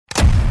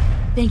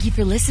Thank you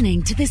for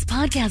listening to this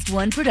Podcast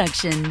One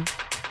production.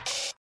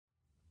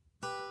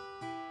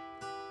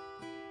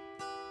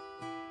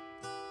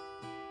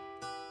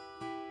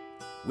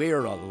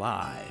 We're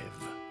alive.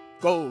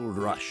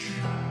 Goldrush.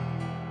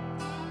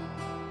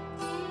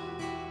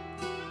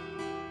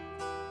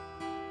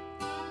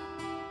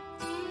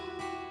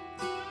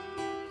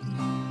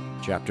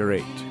 Chapter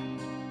 8.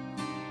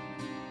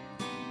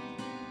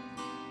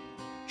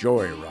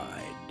 Joyride.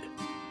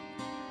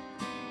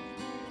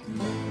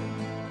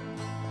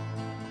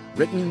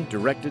 Written,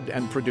 directed,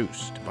 and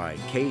produced by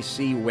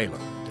K.C.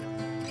 Wayland.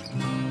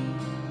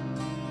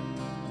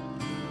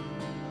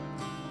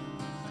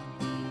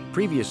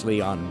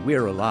 Previously on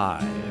We're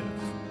Alive,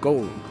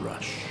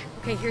 Goldrush.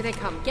 Okay, here they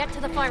come. Get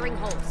to the firing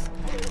holes.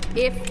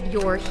 If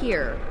you're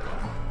here,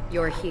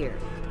 you're here.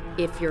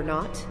 If you're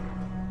not,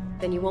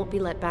 then you won't be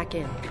let back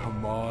in.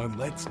 Come on,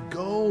 let's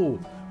go.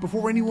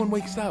 Before anyone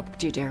wakes up.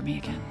 Do you dare me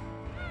again?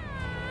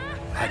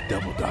 I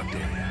double dog dare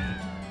you.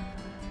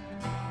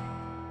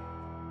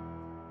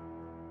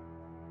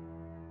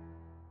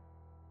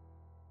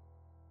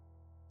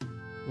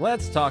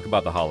 Let's talk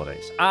about the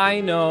holidays. I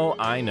know,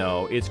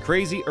 it's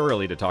crazy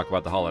early to talk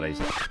about the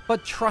holidays,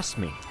 but trust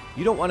me,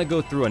 you don't want to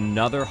go through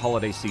another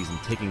holiday season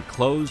taking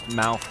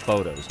closed-mouth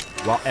photos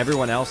while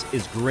everyone else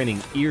is grinning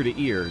ear to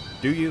ear,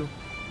 do you?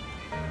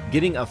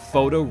 Getting a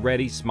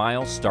photo-ready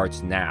smile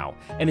starts now,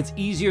 and it's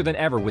easier than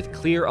ever with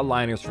clear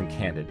aligners from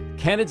Candid.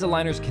 Candid's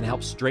aligners can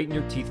help straighten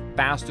your teeth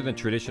faster than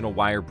traditional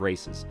wire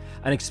braces.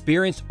 An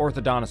experienced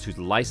orthodontist who's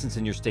licensed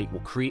in your state will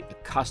create a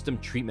custom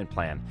treatment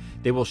plan.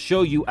 They will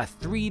show you a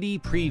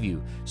 3D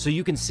preview so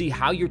you can see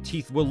how your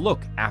teeth will look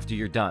after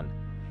you're done.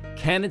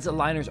 Candid's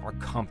aligners are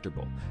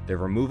comfortable, they're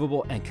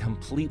removable and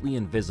completely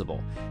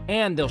invisible,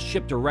 and they'll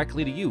ship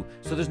directly to you,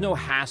 so there's no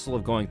hassle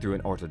of going through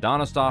an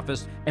orthodontist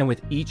office. And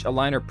with each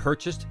aligner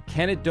purchased,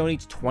 Candid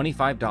donates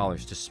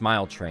 $25 to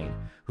Smile Train,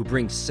 who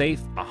brings safe,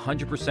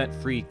 100%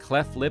 free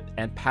cleft lip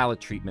and palate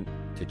treatment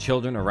to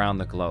children around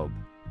the globe.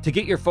 To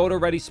get your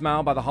photo-ready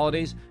smile by the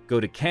holidays, go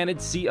to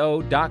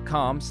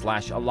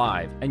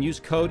candidco.com/alive and use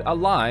code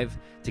ALIVE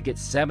to get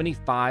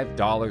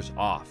 $75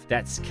 off.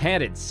 That's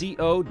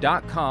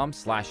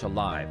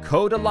candidco.com/alive.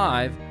 Code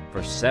ALIVE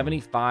for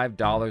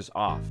 $75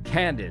 off.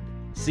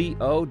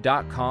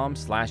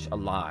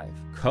 candidco.com/alive.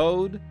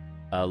 Code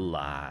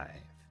ALIVE.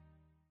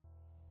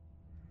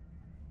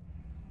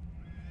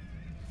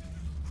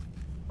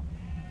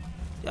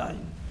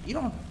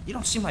 You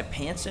don't see my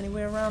pants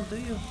anywhere around, do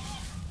you?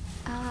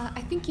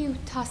 I think you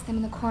tossed them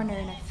in the corner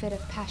in a fit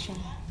of passion.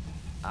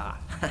 Ah.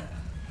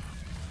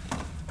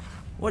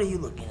 What are you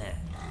looking at?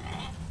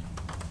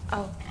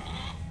 Oh,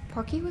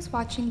 Porky was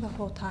watching the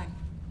whole time.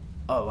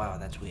 Oh, wow,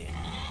 that's weird.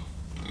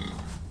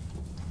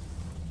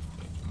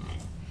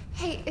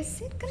 Hey,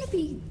 is it gonna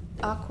be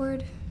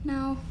awkward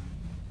now?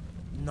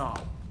 No,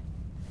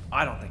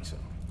 I don't think so.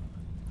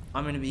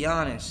 I'm gonna be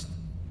honest,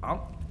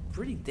 I'm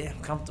pretty damn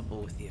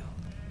comfortable with you.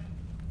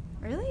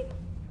 Really?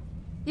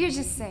 You're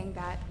just saying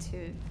that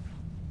to...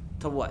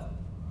 To what?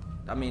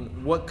 I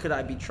mean, what could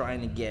I be trying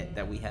to get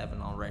that we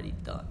haven't already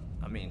done?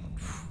 I mean...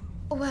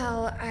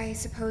 Well, I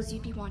suppose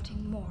you'd be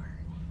wanting more.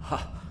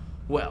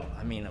 Well,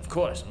 I mean, of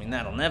course. I mean,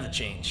 that'll never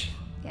change.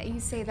 Yeah, you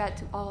say that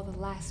to all the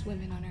last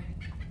women on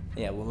Earth.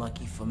 Yeah, well,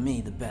 lucky for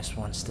me, the best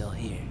one's still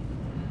here.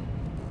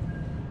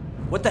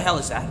 What the hell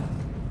is that?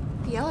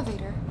 The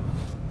elevator.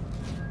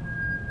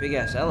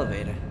 Big-ass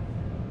elevator.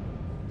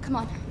 Come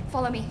on,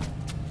 follow me.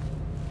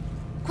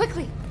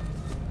 Quickly!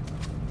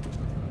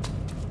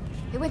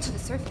 It went to the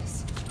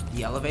surface.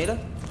 The elevator?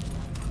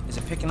 Is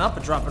it picking up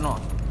or dropping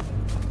off?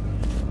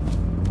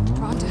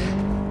 Rhonda.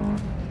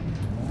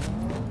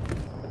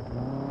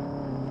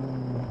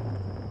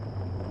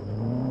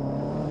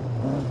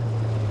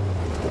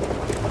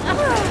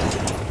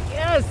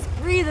 Yes,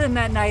 breathe in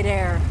that night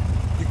air.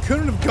 You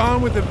couldn't have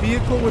gone with a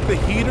vehicle with a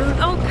heater?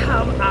 Oh,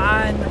 come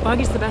on. The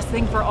buggy's the best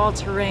thing for all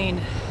terrain.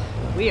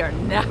 We are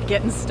not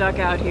getting stuck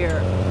out here.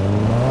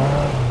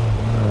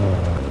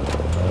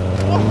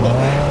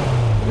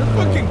 Whoa, you're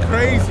fucking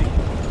crazy.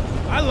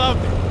 I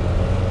love it.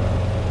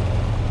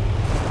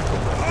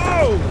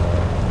 Oh!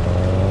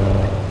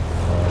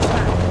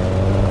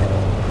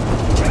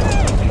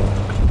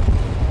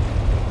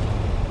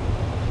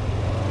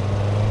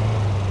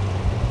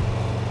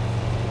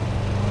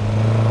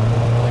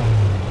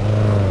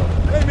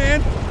 Hey,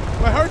 man.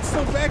 My heart's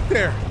still back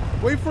there.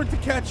 Wait for it to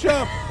catch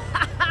up.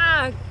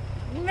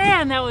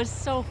 Man, that was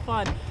so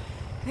fun.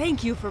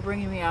 Thank you for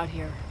bringing me out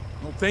here.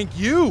 Well, thank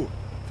you.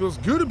 Feels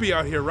good to be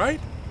out here,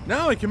 right?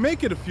 Now I can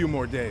make it a few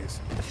more days.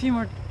 A few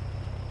more...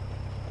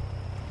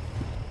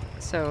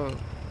 So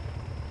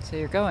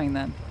you're going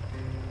then?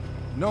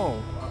 No,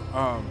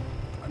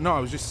 no, I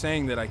was just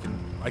saying that I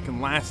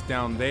can last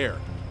down there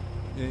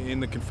in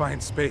the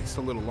confined space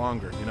a little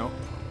longer, you know?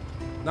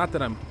 Not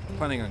that I'm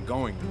planning on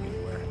going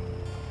anywhere.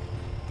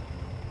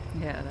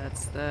 Yeah,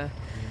 that's the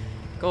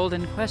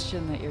golden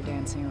question that you're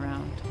dancing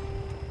around.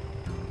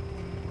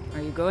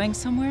 Are you going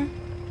somewhere?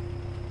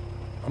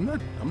 I'm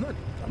not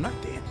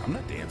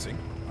dancing.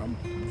 I'm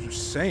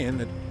just saying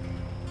that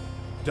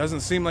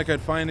Doesn't seem like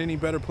I'd find any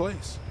better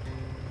place.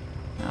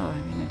 Oh, I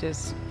mean, it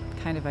is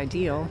kind of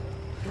ideal.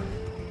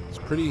 It's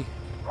pretty...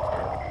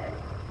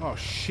 Oh,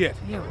 shit.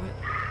 Yeah,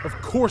 what? Of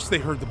course they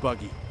heard the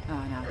buggy.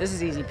 Oh, no, this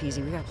is easy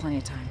peasy. We got plenty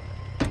of time.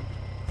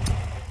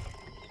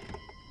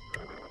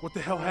 What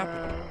the hell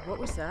happened? What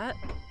was that?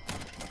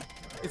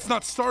 It's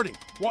not starting.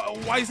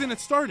 Why isn't it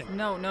starting?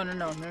 No.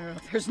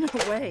 There's no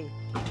way.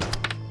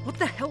 What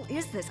the hell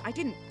is this? I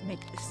didn't make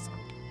this.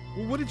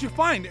 Well, what did you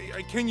find?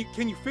 Can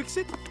you fix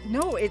it?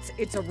 No,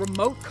 it's a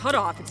remote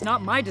cutoff. It's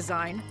not my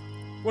design.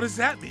 What does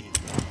that mean?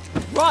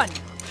 Run!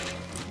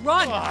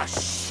 Run! Oh,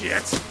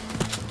 shit!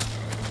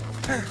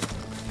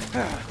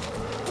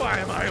 Why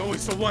am I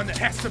always the one that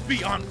has to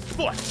be on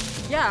foot?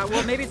 Yeah,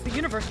 well, maybe it's the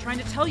universe trying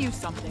to tell you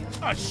something.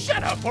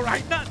 Shut up, all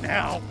right? Not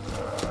now.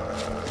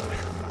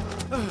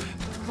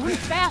 Run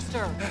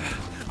faster!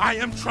 I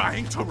am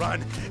trying to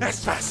run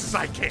as fast as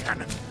I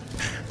can.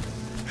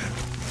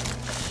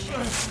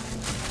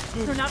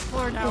 They're not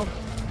far now.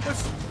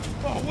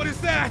 What is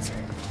that?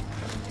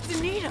 It's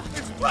Anita.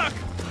 It's Buck!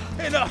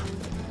 And,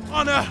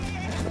 on a...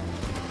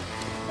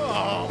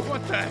 Oh,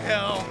 what the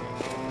hell?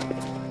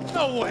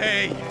 No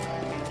way!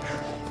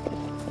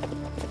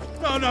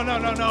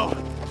 No.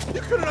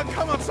 You couldn't have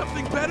come up with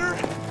something better?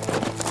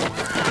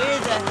 Where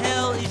the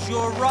hell is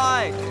your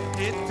ride?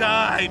 It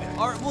died.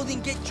 All right, well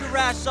then get your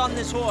ass on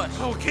this horse.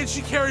 Oh, can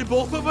she carry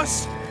both of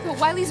us? No,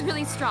 Wiley's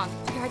really strong.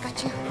 Here, I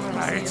got you. All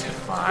right,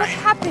 fine. What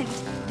happened?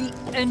 The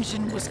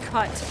engine was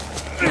cut.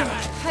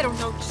 I don't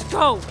know. Just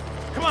go.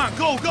 Come on,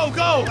 go! All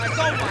right,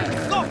 go,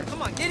 Mike. Go.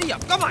 Come on, giddy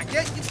up. Come on,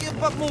 get your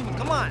butt moving.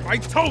 Come on. I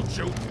told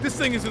you, this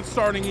thing isn't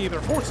starting either.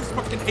 Horses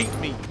fucking hate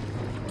me.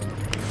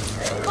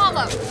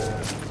 Follow.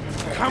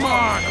 Come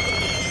on!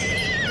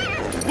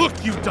 Look,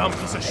 you dumb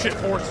piece of shit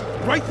horse.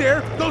 Right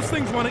there, those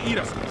things want to eat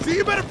us. So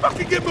you better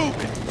fucking get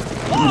moving.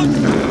 Oh,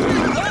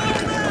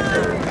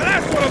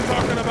 That's what I'm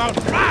talking about.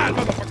 Ride,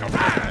 motherfucker,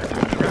 ride!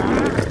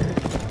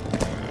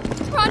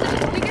 Run!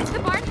 We get to the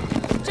barn.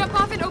 Jump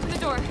off and open the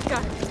door.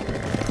 Got it.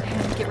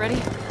 Hang on, get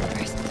ready.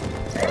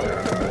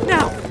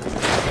 Now!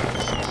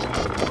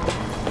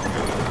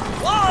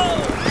 whoa!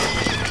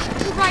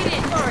 You're right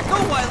in. All right, go,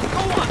 Wiley.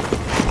 Go on.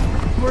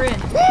 We're in.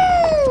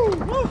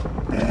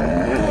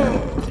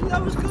 See,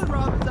 that was good,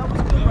 Robbins.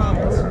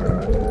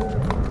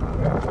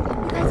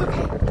 You guys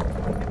okay?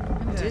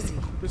 I'm dizzy.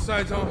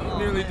 Besides, I'm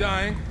nearly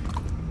dying.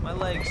 My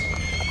legs.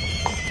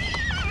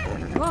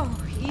 Whoa,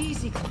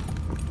 easy.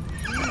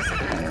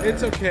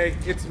 It's okay,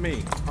 it's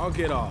me. I'll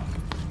get off.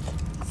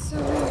 So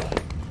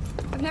weird.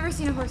 I've never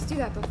seen a horse do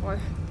that before.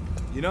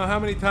 You know how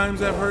many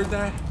times I've heard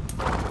that?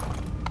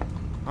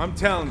 I'm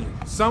telling you,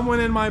 someone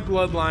in my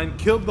bloodline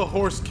killed the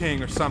Horse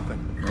King or something.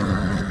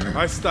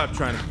 I stopped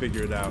trying to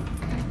figure it out.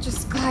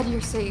 Just glad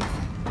you're safe.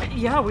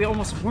 Yeah, we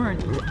almost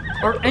weren't.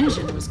 Our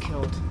engine was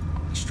killed.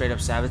 Straight up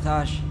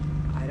sabotage?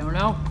 I don't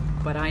know,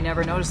 but I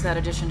never noticed that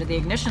addition to the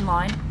ignition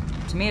line.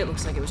 To me, it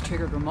looks like it was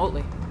triggered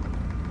remotely.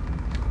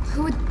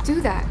 Who would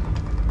do that?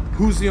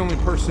 Who's the only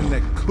person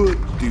that could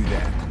do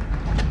that?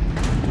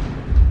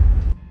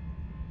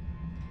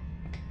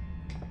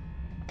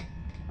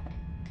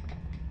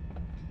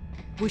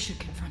 We should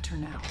confront her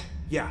now.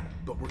 Yeah,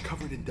 but we're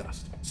covered in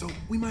dust, so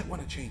we might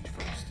want to change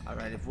first. All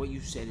right, if what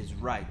you said is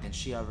right, then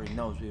she already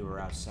knows we were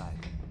outside.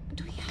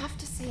 Do we have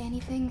to say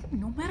anything?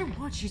 No matter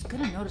what, she's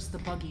gonna notice the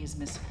buggy is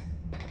missing.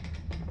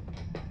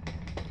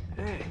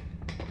 Hey,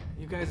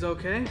 you guys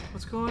okay?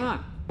 What's going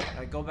on? All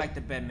right, go back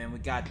to bed, man. We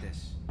got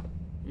this.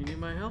 You need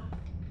my help?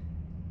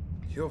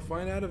 You'll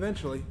find out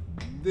eventually.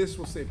 This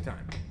will save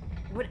time.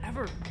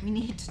 Whatever. We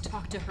need to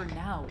talk to her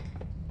now.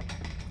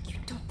 You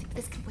don't think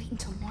this can wait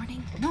until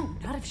morning? No,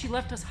 not if she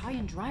left us high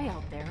and dry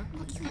out there.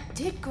 Well, you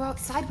did go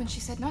outside when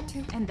she said not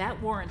to. And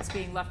that warrants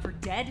being left for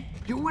dead?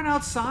 You went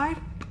outside?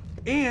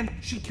 And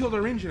she killed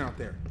our engine out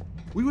there.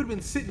 We would have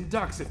been sitting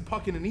ducks if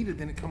Puck and Anita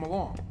didn't come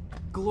along.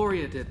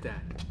 Gloria did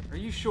that. Are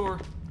you sure?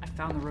 I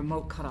found the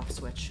remote cutoff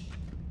switch.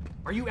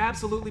 Are you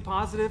absolutely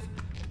positive?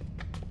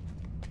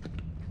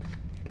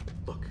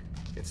 Look,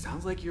 it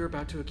sounds like you're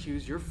about to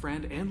accuse your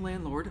friend and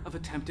landlord of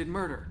attempted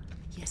murder.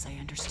 Yes, I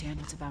understand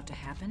what's about to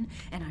happen,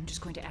 and I'm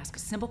just going to ask a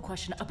simple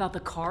question about the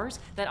cars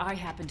that I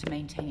happen to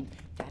maintain.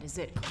 That is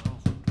it, Carl.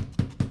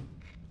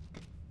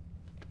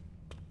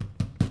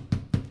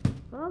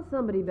 Well,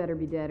 somebody better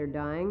be dead or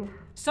dying.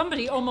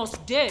 Somebody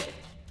almost did!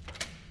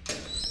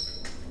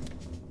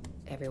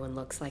 Everyone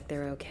looks like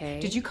they're okay.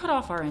 Did you cut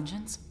off our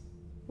engines?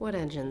 What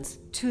engines?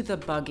 To the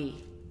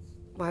buggy.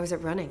 Why was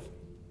it running?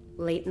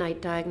 Late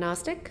night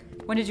diagnostic?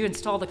 When did you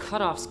install the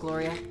cutoffs,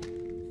 Gloria?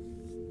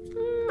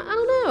 I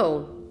don't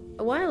know.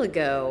 A while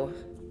ago.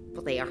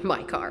 Well, they are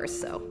my cars,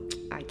 so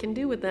I can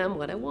do with them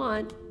what I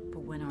want.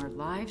 But when our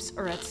lives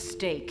are at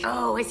stake...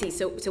 Oh, I see.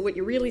 So what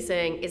you're really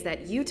saying is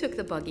that you took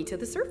the buggy to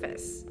the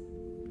surface.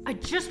 I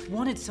just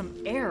wanted some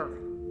air.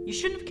 You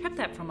shouldn't have kept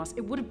that from us.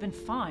 It would have been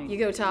fine. You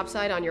go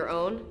topside on your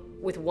own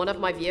with one of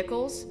my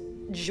vehicles,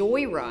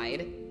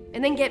 Joyride,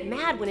 and then get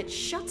mad when it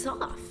shuts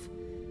off.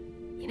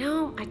 You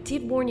know, I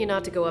did warn you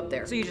not to go up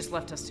there. So you just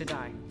left us to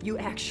die. You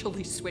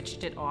actually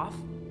switched it off?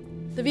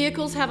 The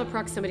vehicles have a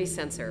proximity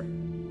sensor.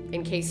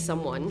 in case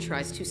someone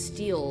tries to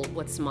steal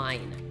what's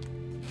mine.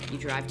 You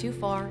drive too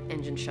far,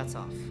 engine shuts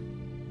off.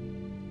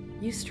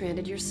 You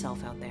stranded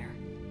yourself out there.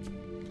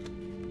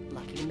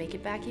 Lucky to make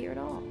it back here at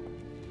all.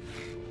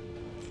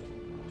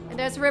 And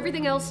as for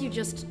everything else you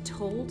just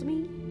told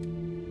me,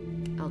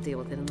 I'll deal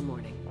with it in the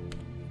morning.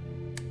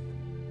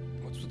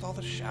 What's with all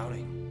the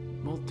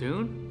shouting?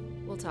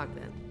 Muldoon? We'll talk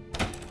then.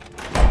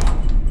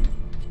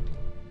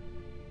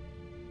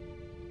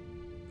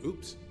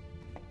 Oops.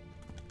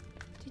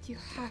 Did you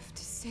have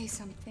to say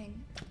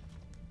something?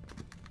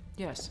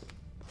 Yes.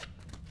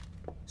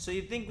 So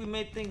you think we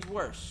made things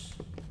worse?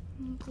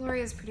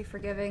 Gloria's pretty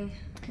forgiving.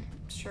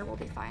 I'm sure we'll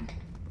be fine.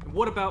 And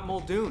what about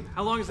Muldoon?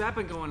 How long has that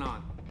been going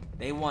on?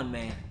 They won,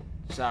 man.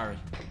 Sorry.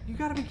 You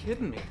gotta be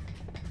kidding me.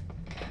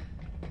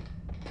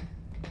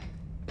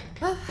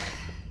 Well,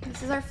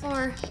 this is our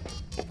floor.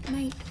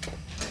 Night.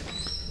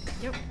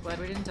 Yep, glad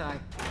we didn't die.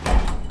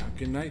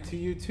 Good night to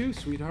you too,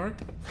 sweetheart.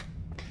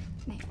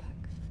 Night,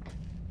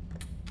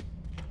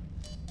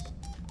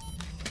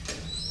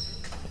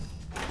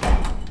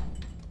 Buck.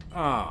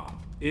 Oh,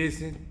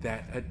 isn't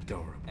that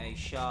adorable? Hey,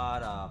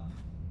 shut up.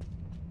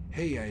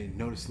 Hey, I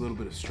noticed a little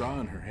bit of straw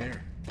in her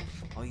hair.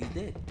 Oh, you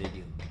did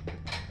you?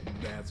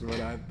 That's what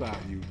I thought,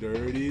 you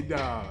dirty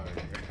dog.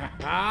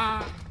 That's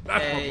my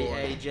boy.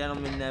 Hey,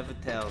 gentleman never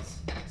tells.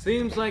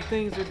 Seems like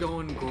things are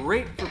going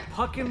great for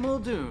Puck and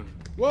Muldoon.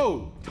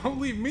 Whoa, don't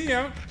leave me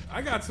out.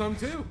 I got some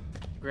too.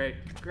 Great.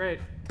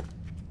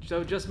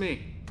 So just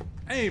me.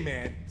 Hey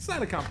man, it's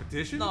not a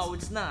competition. No,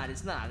 it's not,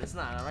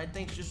 all right?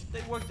 They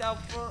worked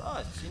out for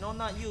us. You know,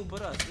 not you,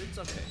 but us. It's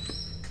okay.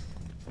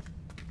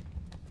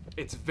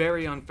 It's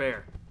very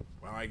unfair.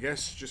 Well, I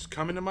guess just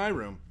come into my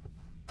room.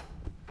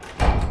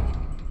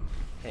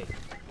 Hey,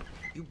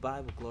 you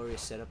buy what Gloria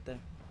said up there?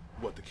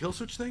 What, the kill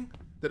switch thing?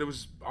 That it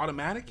was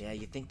automatic? Yeah,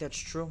 you think that's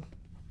true?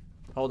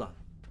 Hold on.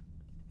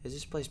 Is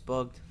this place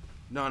bugged?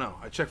 No,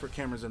 I checked for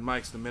cameras and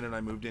mics the minute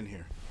I moved in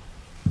here.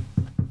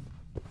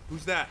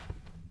 Who's that?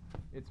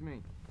 It's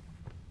me.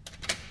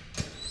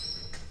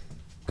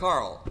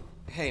 Carl,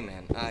 hey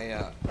man,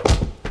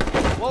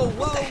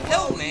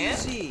 Whoa, man?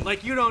 Easy.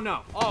 Like you don't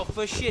know. Oh,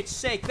 for shit's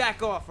sake,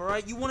 back off, all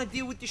right? You want to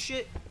deal with this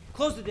shit?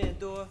 Close the damn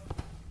door.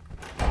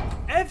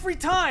 Every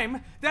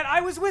time that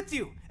I was with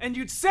you and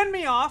you'd send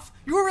me off,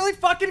 you were really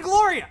fucking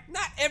Gloria.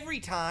 Not every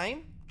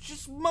time,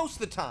 just most of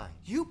the time.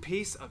 You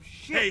piece of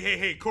shit.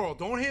 Hey, Coral,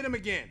 don't hit him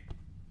again.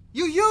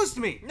 You used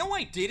me. No,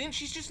 I didn't.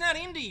 She's just not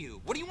into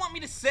you. What do you want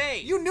me to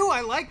say? You knew I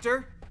liked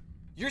her.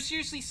 You're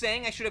seriously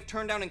saying I should have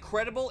turned down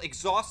incredible,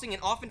 exhausting,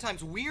 and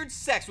oftentimes weird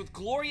sex with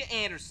Gloria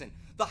Anderson,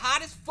 the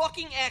hottest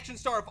fucking action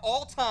star of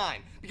all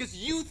time, because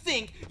you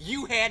think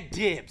you had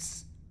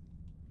dibs?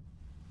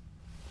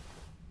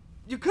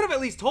 You could have at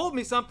least told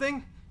me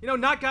something. You know,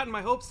 not gotten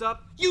my hopes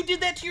up. You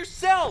did that to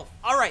yourself!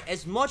 All right,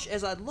 as much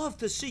as I'd love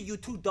to see you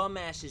two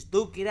dumbasses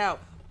duke it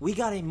out, we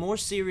got a more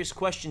serious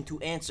question to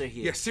answer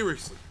here. Yeah,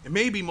 seriously. And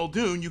maybe,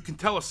 Muldoon, you can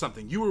tell us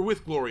something. You were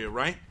with Gloria,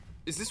 right?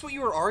 Is this what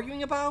you were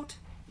arguing about?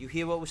 You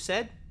hear what was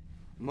said?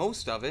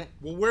 Most of it.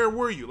 Well, where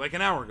were you, like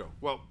an hour ago?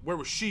 Well, where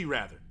was she,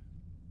 rather?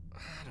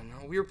 I don't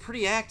know. We were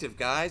pretty active,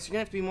 guys. You're gonna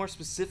have to be more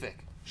specific.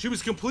 She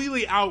was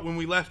completely out when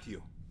we left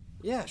you.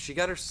 Yeah, she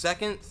got her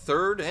second,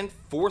 third, and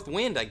fourth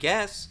wind, I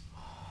guess.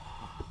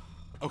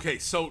 Okay,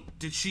 so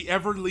did she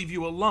ever leave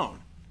you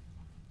alone?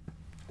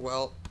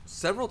 Well,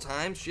 several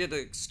times she had to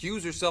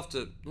excuse herself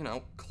to,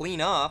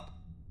 clean up.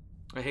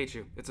 I hate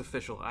you. It's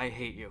official. I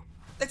hate you.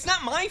 It's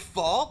not my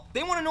fault.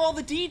 They want to know all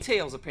the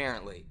details,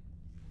 apparently.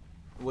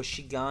 Was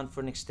she gone for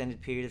an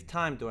extended period of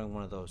time during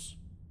one of those?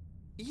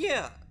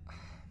 Yeah,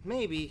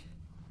 maybe.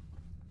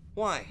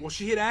 Why? Well,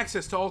 she had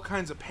access to all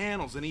kinds of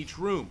panels in each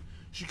room.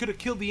 She could have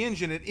killed the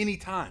engine at any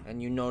time.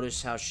 And you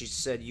notice how she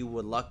said you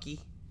were lucky?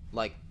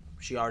 Like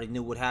she already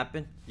knew what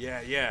happened?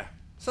 Yeah.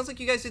 Sounds like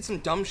you guys did some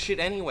dumb shit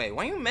anyway.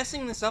 Why are you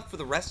messing this up for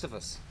the rest of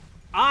us?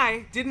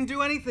 I didn't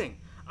do anything.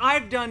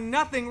 I've done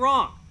nothing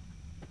wrong.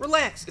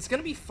 Relax, it's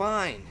gonna be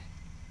fine.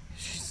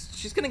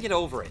 She's gonna get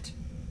over it.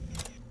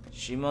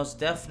 She most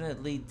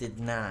definitely did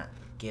not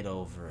get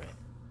over it.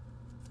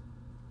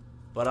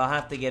 But I'll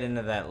have to get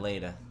into that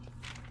later.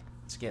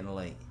 It's getting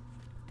late.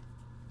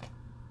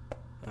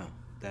 Oh,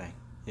 dang.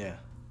 Yeah.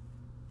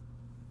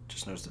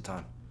 Just noticed the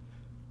time.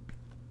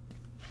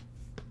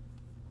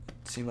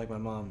 It seemed like my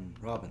mom and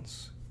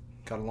Robin's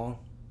got along.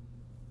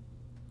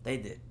 They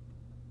did.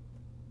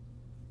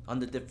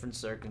 Under different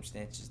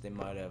circumstances, they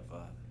might have,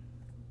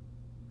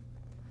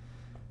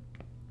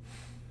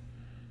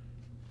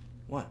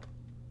 What?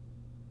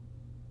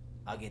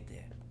 I'll get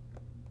there.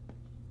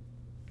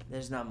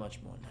 There's not much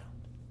more now.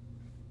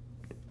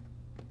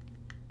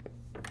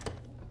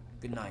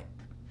 Good night.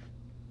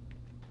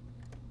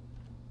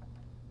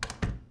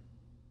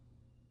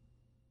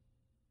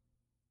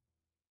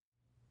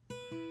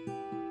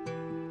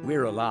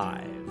 We're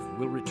Alive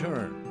will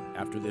return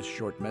after this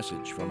short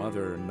message from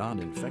other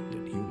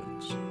non-infected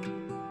humans.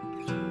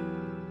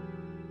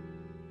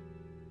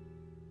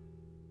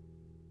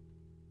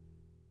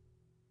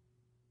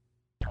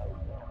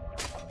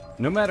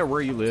 No matter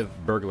where you live,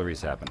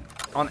 burglaries happen.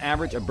 On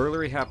average, a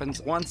burglary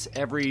happens once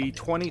every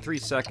 23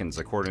 seconds,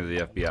 according to the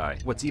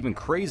FBI. What's even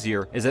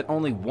crazier is that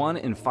only 1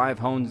 in 5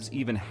 homes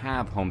even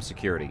have home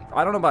security.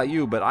 I don't know about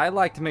you, but I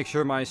like to make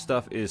sure my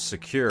stuff is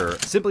secure.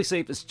 Simply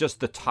Safe is just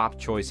the top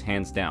choice,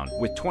 hands down,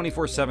 with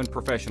 24/7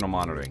 professional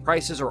monitoring.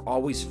 Prices are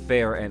always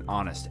fair and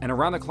honest, and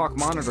around-the-clock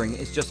monitoring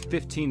is just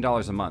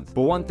 $15 a month.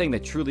 But one thing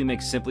that truly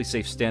makes Simply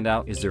Safe stand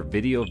out is their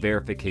video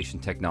verification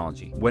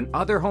technology. When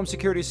other home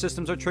security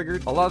systems are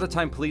triggered, a lot of the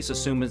time police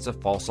assume it's a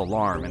false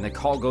alarm and the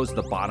call goes to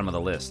the bottom of the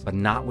list, but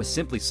not with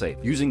Simply Safe.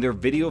 Using their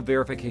video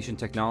verification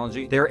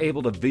technology, they're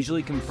able to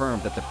visually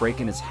confirm that the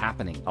break-in is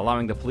happening,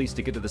 allowing the police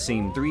to get to the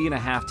scene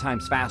 3.5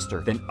 times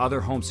faster than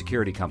other home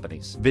security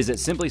companies. Visit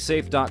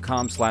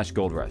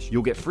simplysafe.com/goldrush.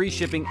 You'll get free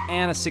shipping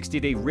and a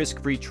 60-day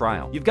risk-free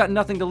trial. You've got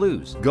nothing to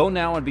lose. Go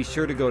now and be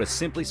sure to go to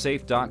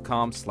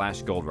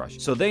simplysafe.com/goldrush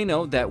so they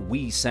know that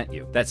we sent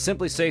you. That's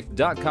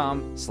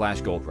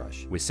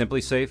simplysafe.com/goldrush. With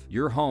Simply Safe,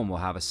 your home will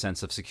have a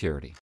sense of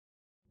security.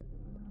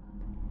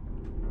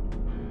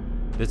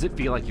 Does it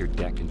feel like your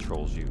debt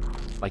controls you?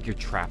 Like you're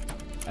trapped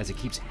as it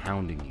keeps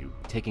hounding you,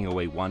 taking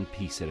away one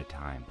piece at a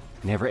time,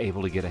 never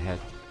able to get ahead?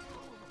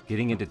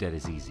 Getting into debt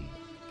is easy.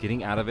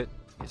 Getting out of it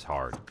is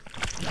hard.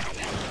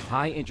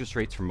 High interest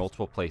rates from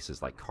multiple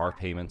places like car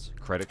payments,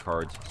 credit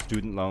cards,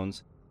 student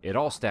loans, it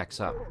all stacks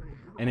up.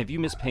 And if you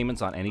miss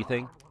payments on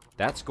anything,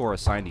 that score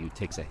assigned to you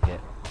takes a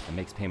hit and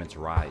makes payments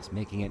rise,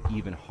 making it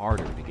even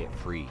harder to get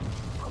free.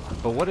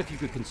 But what if you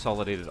could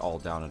consolidate it all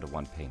down into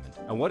one payment?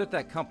 And what if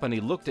that company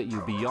looked at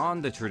you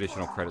beyond the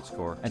traditional credit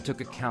score and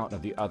took account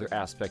of the other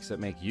aspects that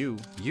make you,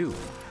 you?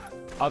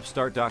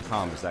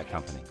 Upstart.com is that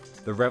company.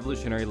 The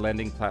revolutionary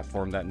lending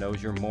platform that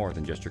knows you're more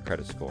than just your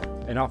credit score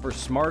and offers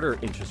smarter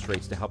interest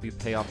rates to help you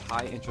pay off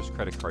high-interest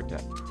credit card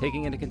debt,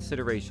 taking into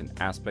consideration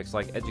aspects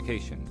like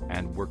education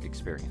and work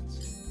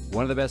experience.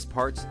 One of the best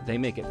parts, they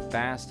make it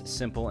fast,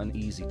 simple, and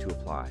easy to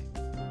apply.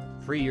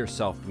 Free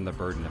yourself from the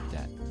burden of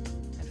debt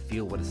and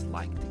feel what it's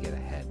like to get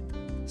ahead.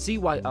 See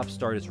why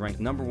Upstart is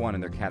ranked #1 in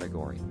their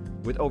category,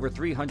 with over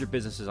 300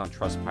 businesses on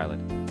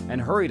Trustpilot.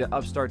 And hurry to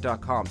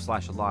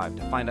upstart.com/alive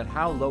to find out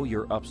how low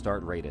your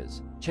Upstart rate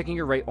is. Checking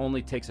your rate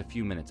only takes a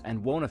few minutes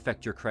and won't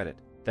affect your credit.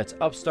 That's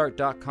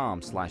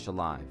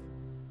upstart.com/alive.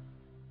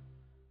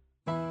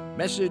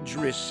 Message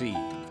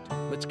received.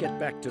 Let's get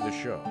back to the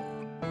show.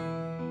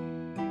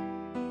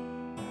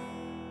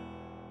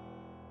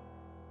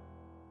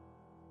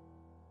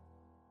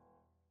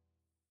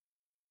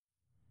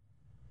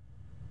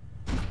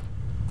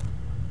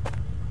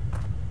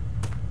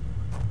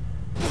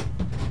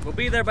 We'll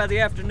be there by the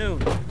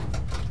afternoon.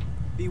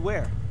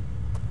 Beware.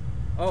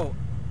 Oh.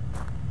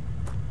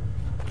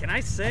 Can I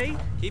say?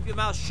 Keep your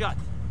mouth shut.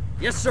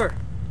 Yes, sir.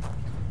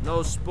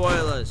 No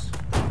spoilers.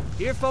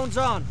 Earphones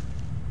on.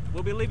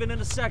 We'll be leaving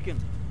in a second.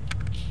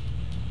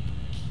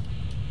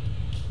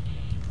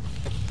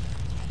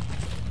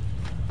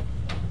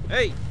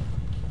 Hey!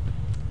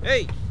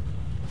 Hey!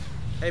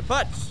 Hey,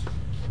 Putz!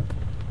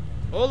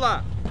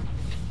 Hola!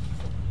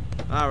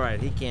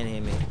 Alright, he can't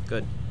hear me.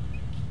 Good.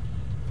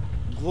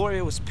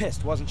 Gloria was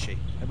pissed, wasn't she?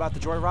 About the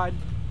Joyride?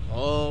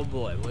 Oh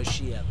boy, was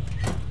she ever.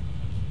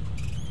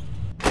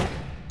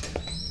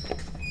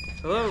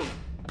 Hello.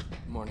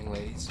 Morning,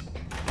 ladies.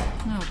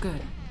 Oh,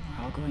 good.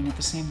 We're all going at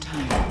the same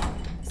time.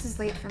 This is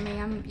late for me.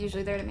 I'm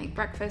usually there to make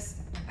breakfast.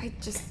 I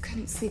just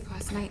couldn't sleep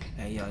last night.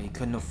 Hey, yo, you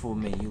couldn't have fooled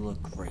me. You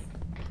look great.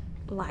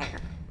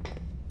 Liar.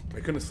 I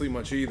couldn't sleep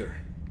much either.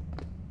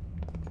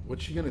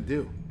 What's she gonna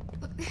do?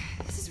 Look,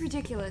 this is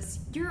ridiculous.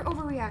 You're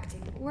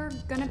overreacting. We're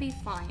gonna be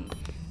fine.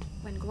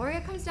 When Gloria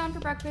comes down for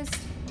breakfast...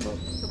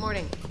 Good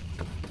morning.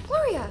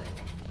 Gloria!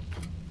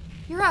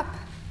 You're up.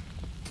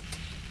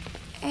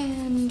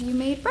 And you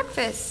made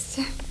breakfast.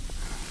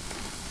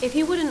 If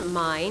you wouldn't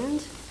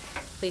mind,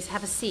 please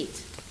have a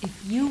seat.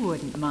 If you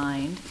wouldn't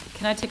mind,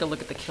 can I take a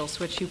look at the kill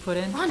switch you put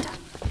in? Rhonda!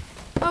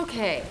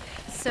 Okay,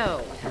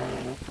 so,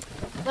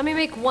 let me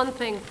make one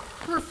thing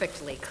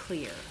perfectly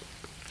clear.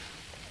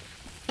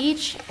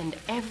 Each and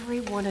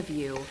every one of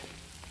you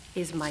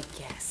is my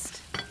guest.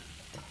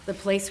 The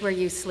place where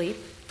you sleep,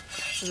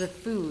 the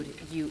food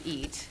you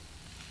eat,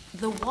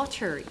 the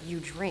water you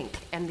drink,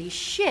 and the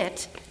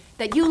shit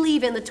that you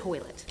leave in the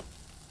toilet.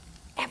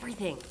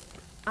 Everything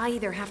I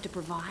either have to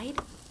provide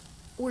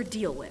or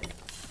deal with.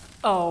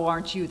 Oh,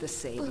 aren't you the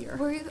savior?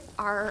 We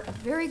are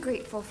very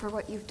grateful for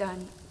what you've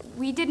done.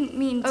 We didn't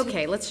mean to...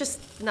 Okay, let's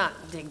just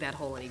not dig that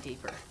hole any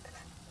deeper.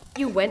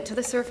 You went to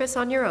the surface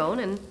on your own,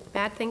 and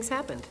bad things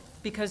happened.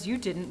 Because you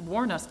didn't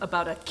warn us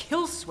about a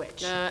kill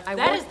switch.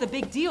 That is the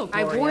big deal,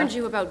 I Gloria. warned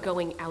you about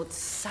going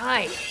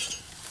outside,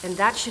 and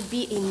that should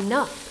be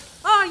enough.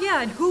 Oh,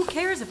 yeah, and who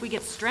cares if we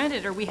get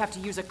stranded or we have to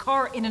use a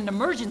car in an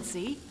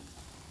emergency?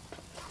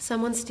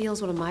 Someone steals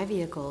one of my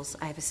vehicles,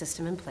 I have a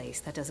system in place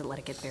that doesn't let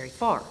it get very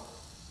far.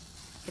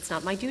 It's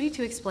not my duty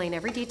to explain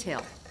every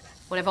detail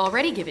when I've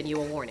already given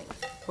you a warning.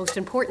 Most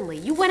importantly,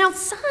 you went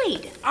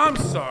outside. I'm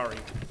sorry,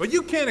 but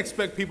you can't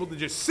expect people to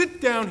just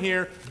sit down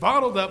here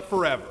bottled up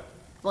forever.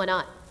 Why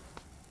not?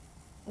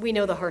 We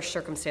know the harsh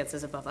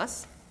circumstances above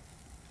us.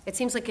 It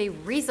seems like a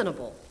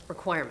reasonable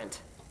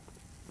requirement.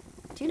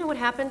 Do you know what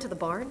happened to the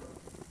barn?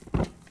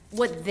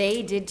 What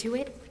they did to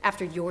it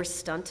after your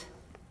stunt?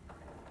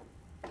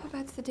 How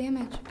bad's the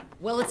damage?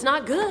 Well, it's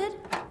not good.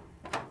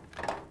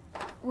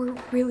 We're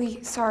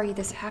really sorry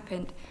this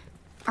happened,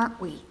 aren't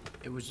we?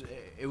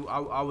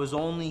 I was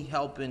only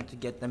helping to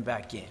get them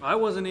back in. I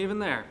wasn't even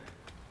there.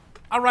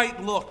 All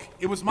right, look,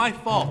 it was my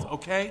fault,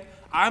 okay?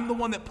 I'm the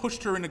one that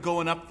pushed her into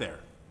going up there.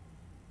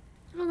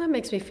 Well, that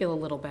makes me feel a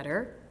little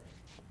better.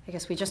 I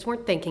guess we just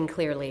weren't thinking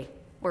clearly,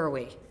 were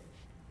we?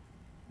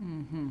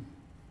 Mm-hmm.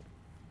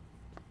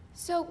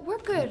 So we're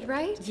good,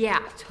 right?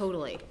 Yeah,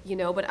 totally. You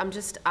know, but I'm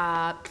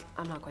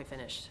not quite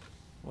finished.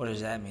 What does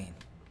that mean?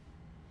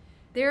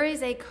 There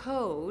is a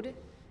code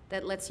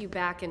that lets you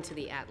back into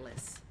the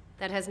Atlas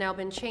that has now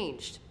been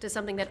changed to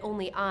something that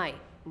only I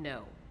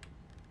know.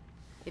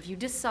 If you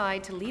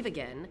decide to leave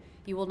again,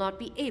 you will not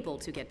be able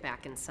to get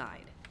back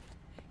inside.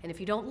 And if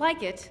you don't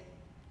like it,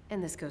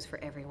 and this goes for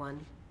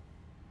everyone,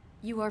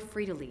 you are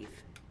free to leave.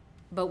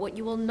 But what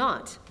you will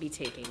not be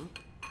taking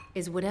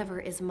is whatever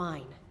is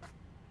mine,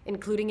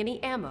 including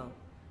any ammo,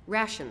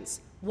 rations,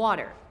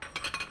 water.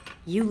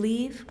 You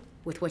leave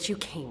with what you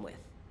came with.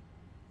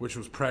 Which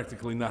was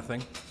practically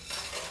nothing.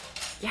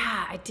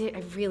 Yeah, I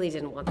really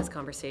didn't want this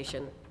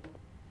conversation.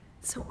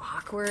 It's so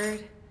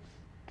awkward.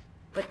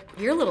 But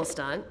your little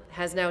stunt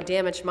has now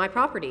damaged my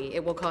property.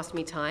 It will cost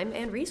me time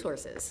and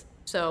resources.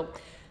 So,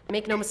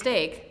 make no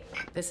mistake,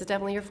 this is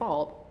definitely your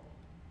fault.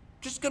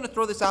 Just gonna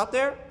throw this out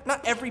there.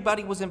 Not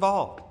everybody was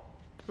involved.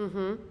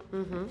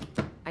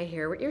 I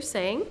hear what you're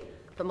saying,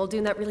 but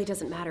Muldoon, that really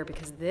doesn't matter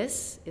because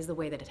this is the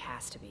way that it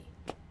has to be.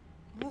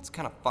 That's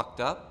kind of fucked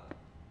up.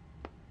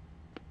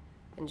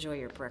 Enjoy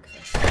your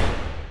breakfast.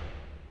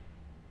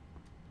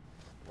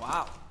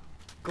 Wow,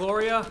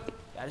 Gloria?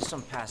 that is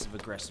some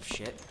passive-aggressive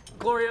shit.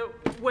 Gloria,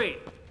 wait.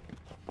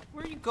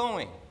 Where are you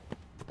going?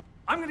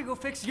 I'm gonna go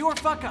fix your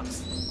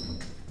fuck-ups.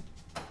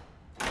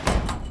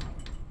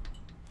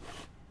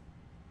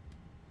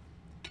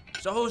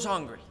 So who's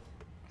hungry?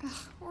 Ugh,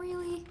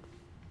 really?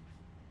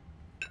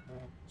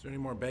 Is there any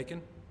more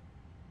bacon?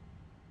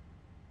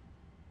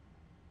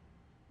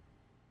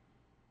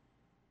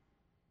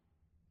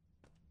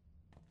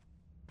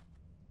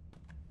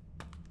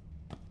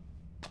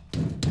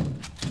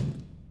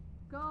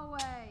 Go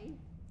away.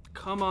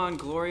 Come on,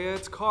 Gloria,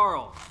 it's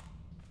Carl.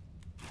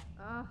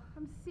 I'm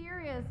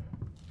serious.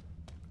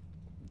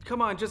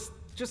 Come on, just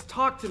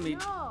talk to me.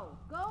 No,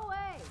 go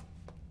away.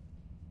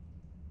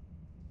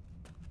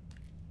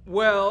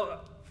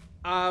 Well,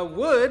 I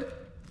would,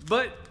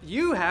 but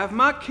you have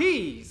my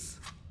keys.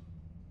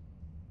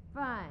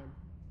 Fine.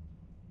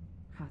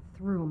 I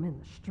threw them in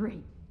the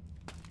street.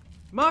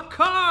 My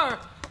car!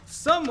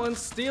 Someone's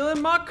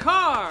stealing my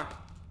car!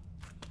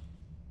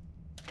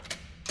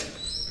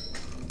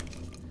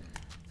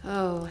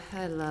 Oh,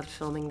 I loved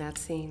filming that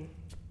scene.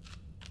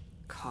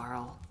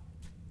 Carl,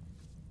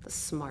 the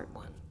smart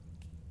one.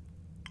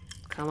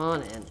 Come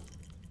on in.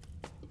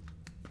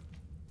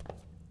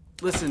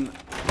 Listen,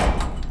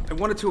 I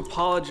wanted to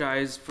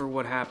apologize for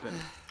what happened.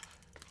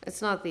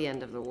 It's not the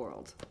end of the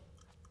world.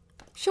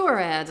 Sure,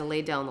 I had to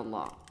lay down the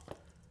law,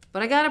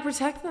 but I gotta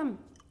protect them,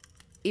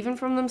 even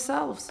from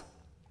themselves.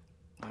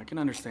 I can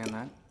understand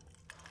that.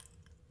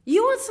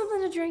 You want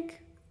something to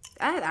drink?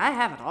 I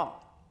have it all.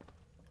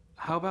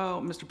 How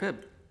about Mr. Pibb?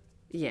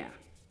 Yeah,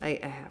 I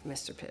have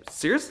Mr. Pibb.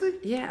 Seriously?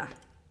 Yeah.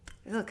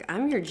 Look,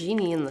 I'm your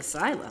genie in the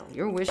silo.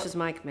 Your wish is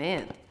my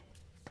command.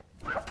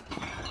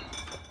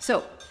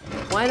 So,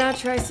 why not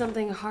try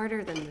something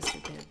harder than Mr.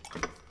 Pibb?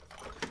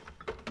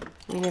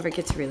 We never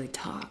get to really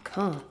talk,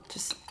 huh?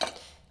 Just,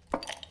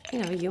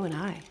 you and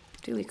I.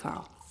 Do we,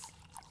 Carl?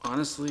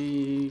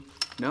 Honestly,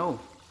 no.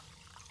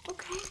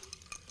 Okay.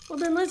 Well,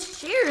 then let's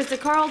cheers to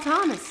Carl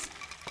Thomas.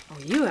 Oh,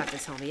 you have to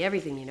tell me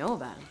everything you know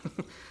about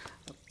him.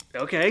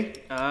 Okay,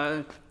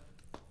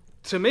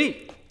 to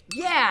me.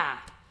 Yeah!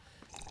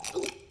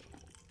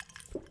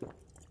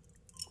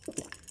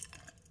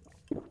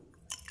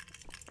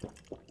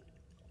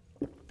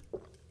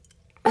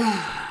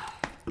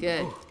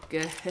 Good.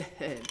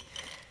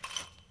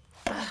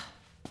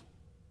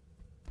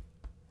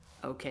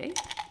 Okay,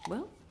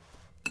 well,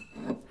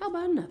 how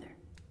about another?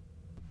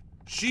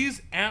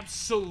 She's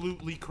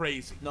absolutely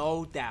crazy.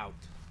 No doubt.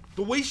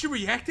 The way she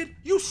reacted,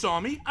 you saw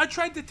me. I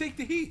tried to take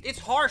the heat. It's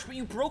harsh, but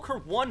you broke her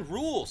one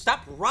rule.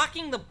 Stop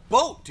rocking the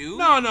boat, dude.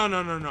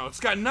 No. It's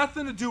got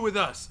nothing to do with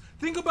us.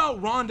 Think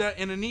about Rhonda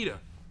and Anita.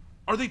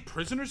 Are they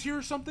prisoners here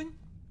or something?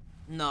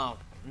 No,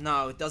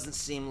 it doesn't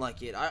seem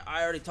like it.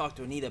 I already talked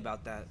to Anita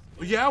about that.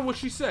 Yeah, what'd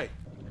she say?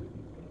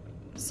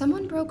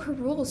 Someone broke her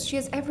rules. She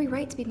has every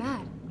right to be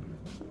mad.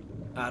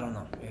 I don't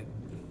know.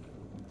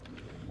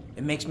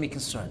 It makes me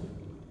concerned.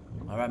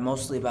 All right,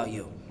 mostly about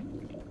you.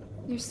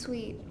 You're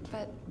sweet,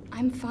 but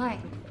I'm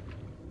fine.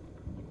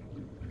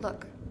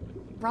 Look,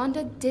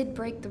 Rhonda did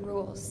break the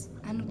rules,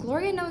 and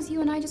Gloria knows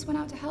you and I just went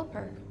out to help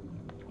her.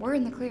 We're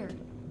in the clear.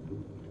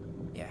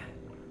 Yeah,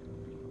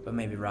 but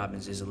maybe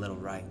Robbins is a little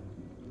right.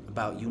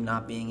 About you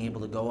not being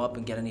able to go up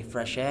and get any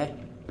fresh air.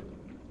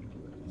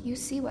 You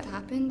see what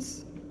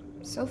happens.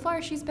 So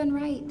far, she's been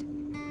right.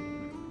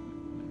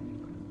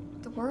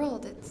 The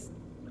world.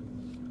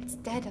 It's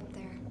dead up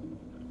there.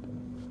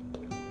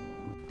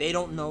 They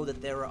don't know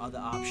that there are other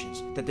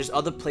options, that there's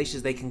other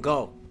places they can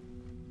go.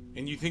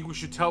 And you think we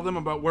should tell them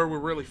about where we're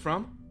really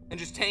from? And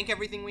just tank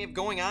everything we have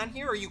going on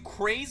here? Are you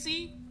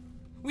crazy?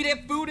 We'd have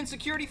food and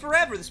security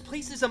forever. This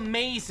place is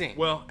amazing.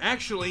 Well,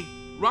 actually,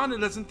 Rhonda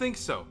doesn't think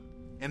so.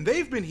 And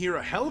they've been here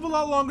a hell of a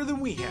lot longer than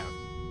we have.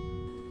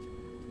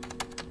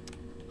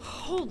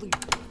 Holy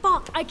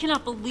fuck, I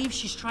cannot believe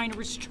she's trying to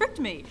restrict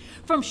me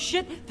from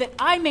shit that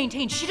I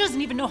maintain. She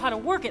doesn't even know how to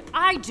work it.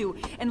 I do.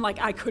 And like,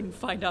 I couldn't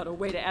find out a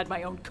way to add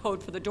my own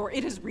code for the door.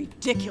 It is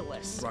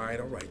ridiculous. All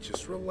right,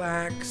 just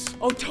relax.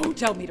 Oh, don't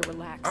tell me to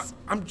relax.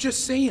 I'm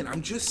just saying,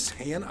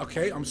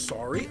 okay? I'm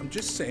sorry, I'm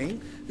just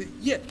saying.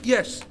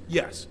 Yes,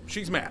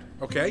 she's mad,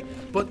 okay?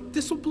 But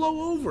this will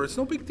blow over, it's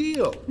no big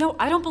deal. No,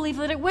 I don't believe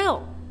that it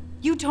will.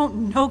 You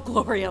don't know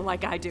Gloria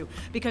like I do,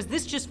 because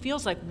this just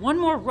feels like one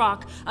more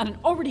rock on an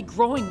already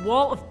growing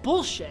wall of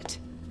bullshit.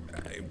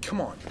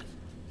 Come on.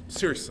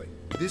 Seriously,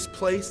 this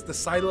place, the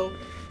silo,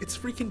 it's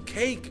freaking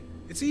cake.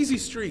 It's easy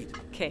street.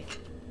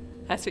 Cake.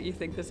 That's what you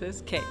think this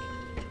is? Cake.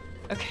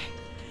 Okay.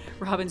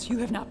 Robbins, you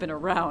have not been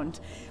around.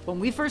 When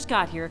we first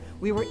got here,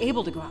 we were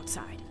able to go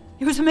outside.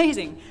 It was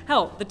amazing.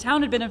 Hell, the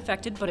town had been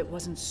infected, but it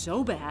wasn't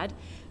so bad.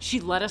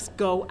 She let us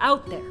go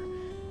out there.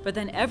 But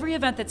then every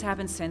event that's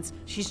happened since,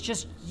 she's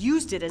just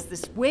used it as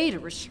this way to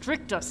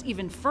restrict us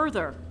even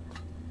further.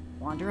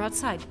 Wander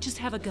outside, just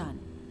have a gun.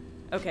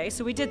 Okay,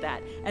 so we did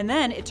that. And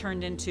then it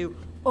turned into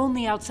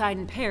only outside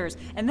in pairs.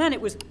 And then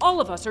it was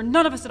all of us or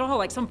none of us at all,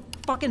 like some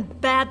fucking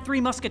bad Three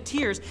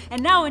Musketeers.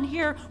 And now in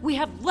here, we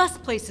have less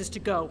places to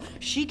go.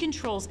 She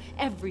controls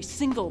every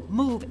single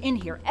move in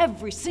here,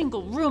 every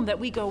single room that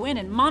we go in,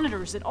 and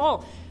monitors it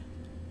all.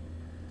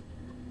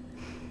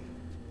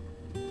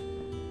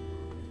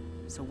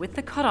 So with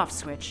the cutoff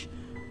switch,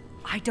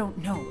 I don't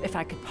know if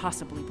I could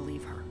possibly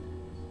believe her.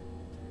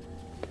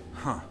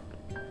 Huh.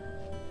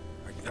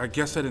 I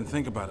guess I didn't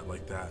think about it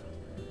like that.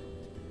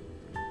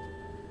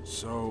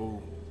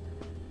 So,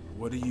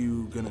 what are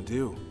you gonna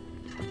do?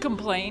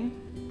 Complain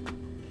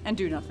and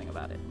do nothing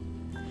about it.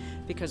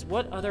 Because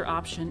what other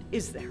option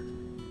is there?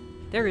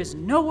 There is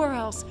nowhere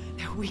else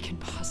that we can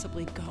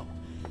possibly go.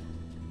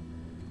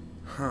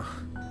 Huh.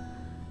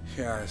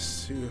 Yeah,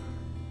 it's too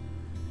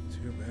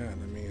bad.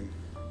 I mean...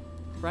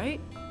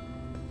 Right?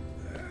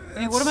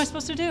 I mean, what am I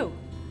supposed to do?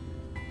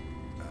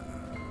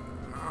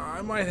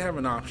 I might have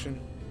an option.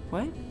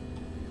 What?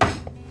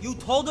 You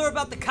told her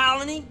about the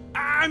colony?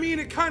 I mean,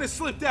 it kind of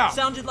slipped out.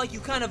 Sounded like you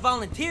kind of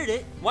volunteered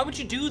it. Why would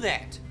you do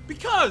that?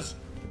 Because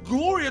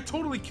Gloria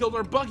totally killed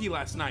our buggy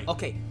last night.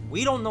 Okay,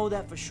 we don't know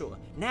that for sure.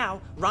 Now,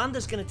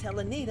 Rhonda's gonna tell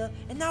Anita,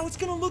 and now it's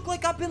gonna look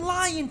like I've been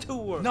lying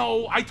to her.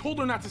 No, I told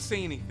her not to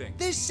say anything.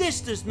 They're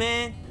sisters,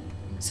 man.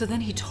 So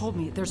then he told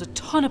me there's a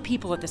ton of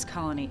people at this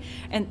colony,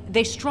 and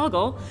they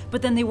struggle,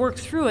 but then they work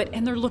through it,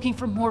 and they're looking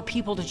for more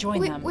people to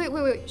join them.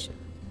 Wait.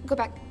 Go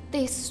back.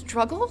 They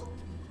struggle?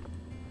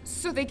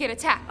 So they get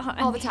attacked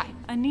all the time?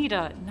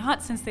 Anita,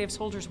 not since they have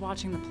soldiers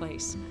watching the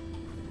place.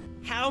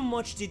 How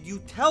much did you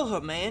tell her,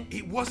 man?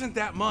 It wasn't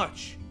that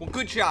much. Well,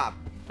 good job.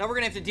 Now we're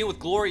gonna have to deal with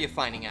Gloria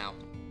finding out.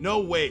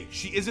 No way.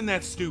 She isn't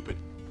that stupid.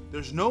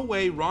 There's no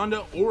way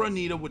Rhonda or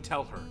Anita would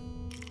tell her.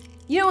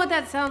 You know what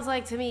that sounds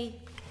like to me?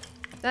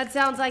 That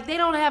sounds like they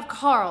don't have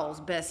Carl's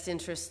best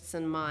interests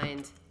in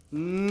mind.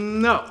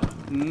 No,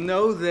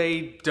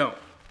 they don't.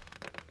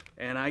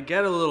 And I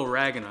get a little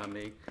ragging on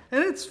me,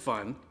 and it's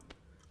fun,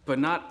 but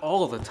not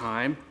all the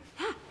time.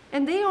 Yeah,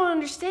 and they don't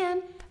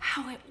understand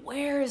how it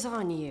wears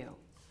on you.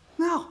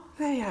 No,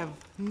 they have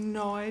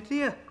no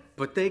idea,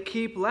 but they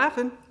keep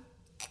laughing.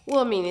 Well,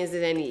 I mean, is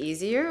it any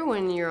easier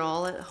when you're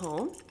all at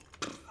home?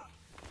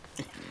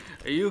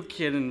 Are you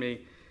kidding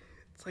me?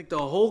 It's like the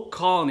whole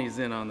colony's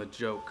in on the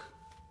joke.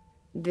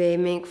 They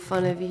make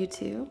fun of you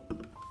too?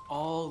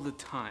 All the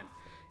time.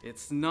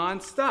 It's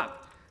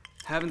non-stop.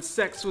 Having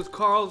sex with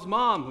Carl's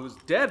mom, who's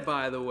dead,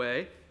 by the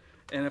way.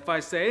 And if I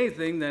say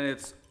anything, then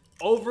it's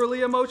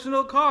overly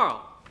emotional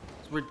Carl.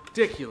 It's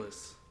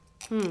ridiculous.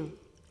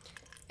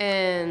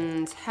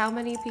 And how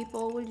many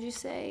people would you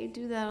say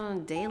do that on a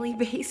daily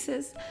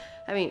basis?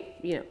 I mean,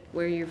 you know,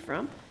 where you're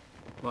from?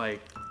 Like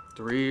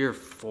 3 or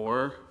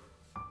 4.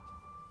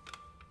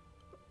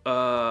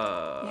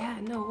 Yeah,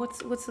 no,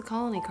 what's the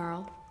colony,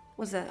 Carl?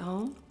 Was that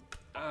home?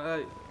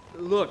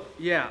 Look,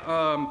 yeah,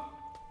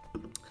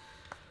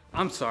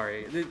 I'm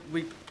sorry.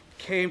 We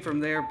came from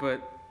there,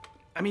 but,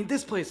 I mean,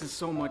 this place is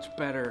so much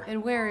better.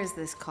 And where is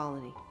this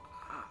colony?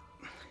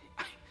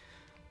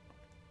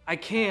 I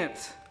can't.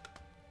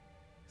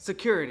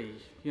 Security,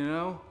 you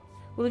know?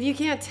 Well, if you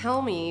can't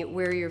tell me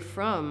where you're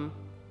from,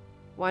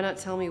 why not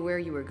tell me where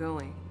you were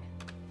going?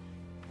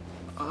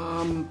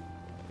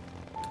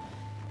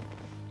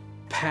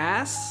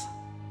 Pass?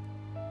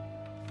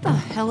 What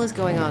the hell is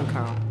going on,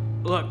 Carl?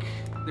 Look,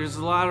 there's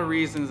a lot of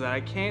reasons that I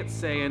can't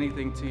say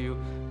anything to you,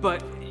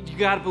 but you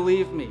gotta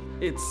believe me.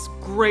 It's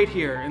great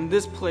here, and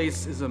this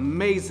place is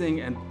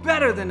amazing and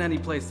better than any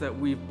place that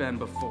we've been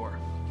before.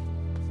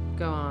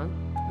 Go on.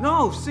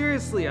 No,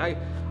 seriously, I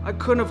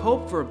couldn't have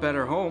hoped for a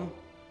better home.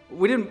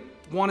 We didn't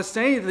want to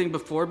say anything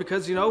before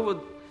because,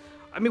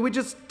 we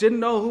just didn't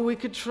know who we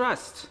could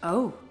trust.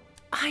 Oh,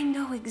 I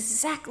know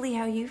exactly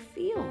how you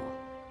feel.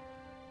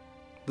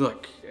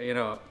 Look,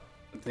 I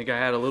think I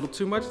had a little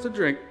too much to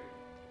drink,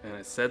 and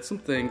I said some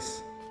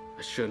things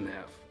I shouldn't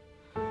have.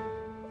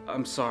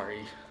 I'm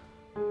sorry.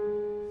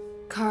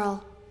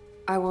 Carl,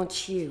 I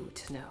want you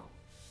to know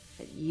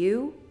that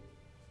you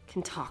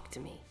can talk to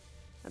me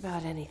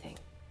about anything,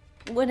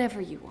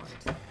 whenever you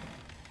want.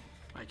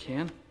 I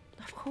can?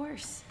 Of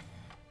course.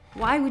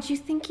 Why would you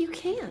think you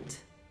can't?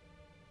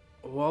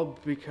 Well,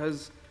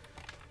 because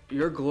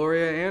you're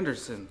Gloria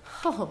Anderson.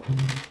 Oh,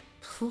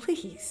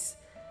 please.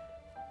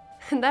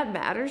 And that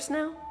matters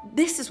now?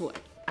 This is what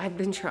I've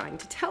been trying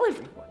to tell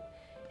everyone.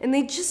 And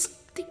they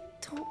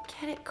don't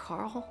get it,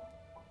 Carl.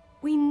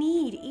 We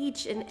need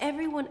each and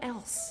everyone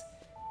else.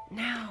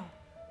 Now,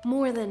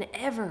 more than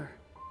ever.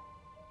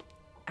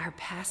 Our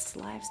past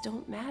lives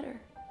don't matter.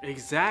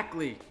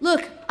 Exactly.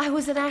 Look, I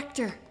was an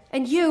actor,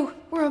 and you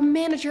were a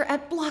manager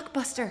at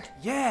Blockbuster.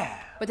 Yeah.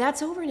 But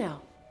that's over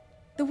now.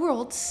 The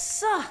world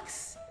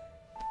sucks.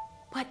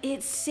 But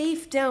it's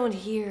safe down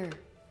here.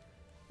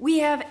 We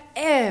have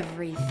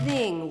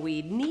everything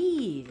we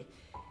need.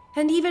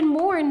 And even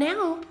more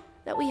now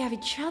that we have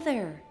each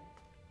other.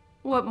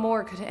 What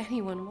more could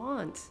anyone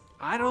want?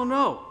 I don't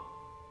know.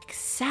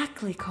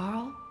 Exactly,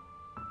 Carl.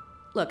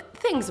 Look,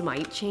 things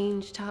might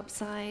change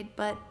topside,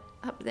 but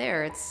up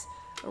there it's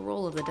a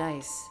roll of the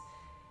dice.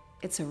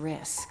 It's a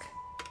risk.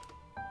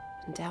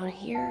 And down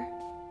here,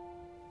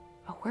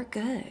 oh, we're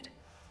good.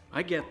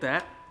 I get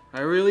that.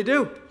 I really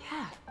do.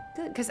 Yeah,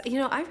 good. Because,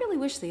 I really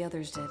wish the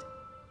others did.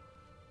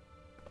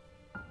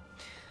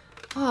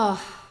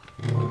 Oh,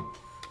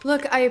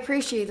 look, I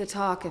appreciate the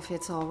talk if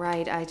it's all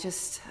right. I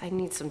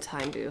need some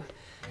time to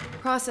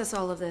process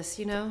all of this,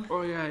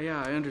 Oh,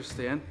 yeah, I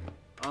understand.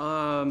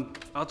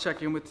 I'll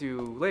check in with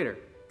you later.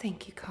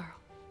 Thank you, Carl.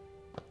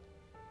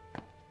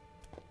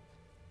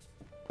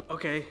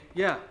 Okay,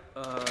 yeah.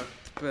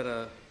 Been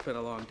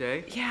a long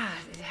day. Yeah,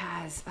 it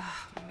has.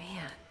 Oh,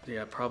 man.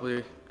 Yeah,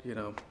 probably,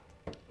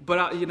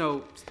 But,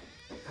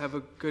 have a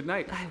good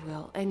night. I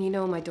will. And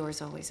my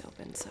door's always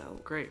open, so...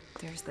 Great.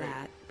 There's Great.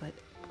 that, but...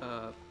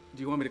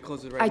 Do you want me to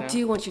close it right now? I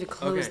do want you to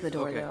close okay, the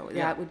door, okay. though.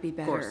 Yeah, That would be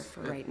better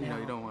for right now.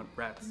 You don't want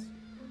rats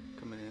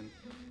coming in.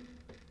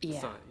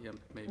 Yeah. So, yeah,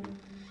 maybe.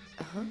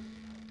 Uh-huh.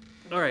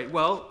 All right,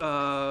 well,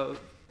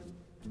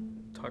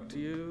 talk to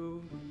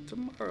you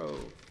tomorrow.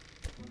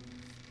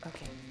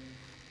 Okay.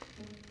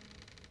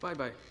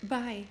 Bye-bye.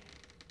 Bye.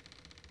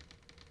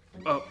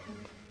 Oh,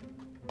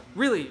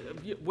 really,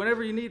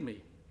 whenever you need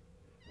me.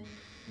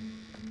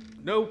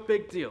 No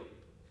big deal.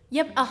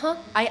 Yep, uh-huh.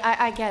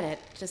 I get it.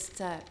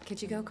 Just,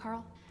 could you go,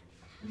 Carl?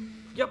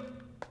 Yep.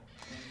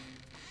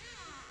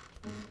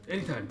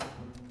 Anytime.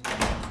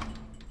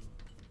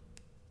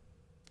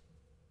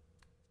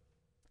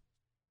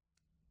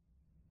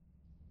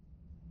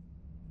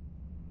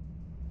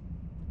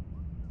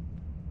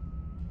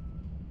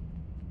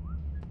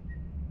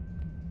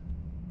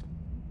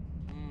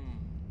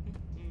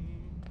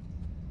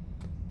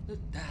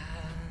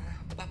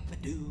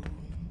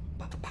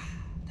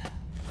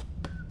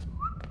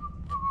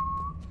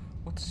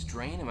 What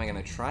strain am I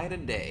gonna try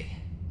today?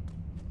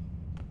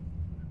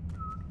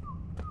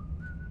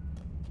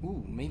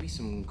 Ooh, maybe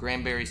some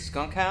Granberry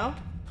Skunk Hound?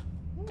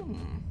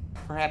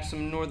 Perhaps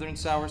some Northern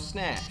Sour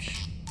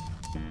Snatch.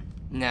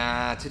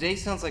 Nah, today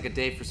sounds like a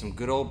day for some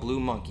good old Blue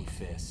Monkey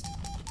Fist.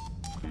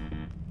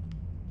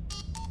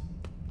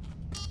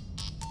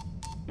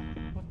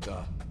 What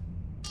the?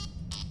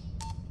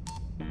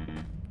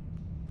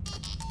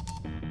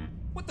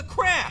 What the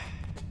crap?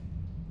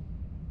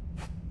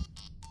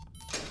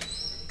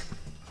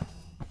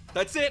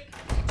 That's it.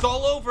 It's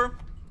all over.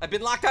 I've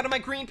been locked out of my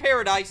green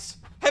paradise.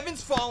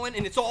 Heaven's fallen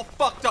and it's all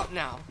fucked up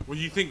now. Well,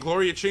 you think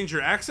Gloria changed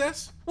your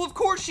access? Well, of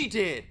course she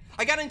did.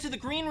 I got into the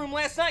green room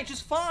last night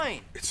just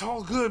fine. It's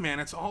all good, man.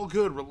 It's all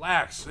good.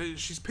 Relax.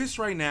 She's pissed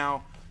right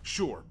now,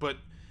 sure, but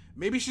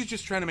maybe she's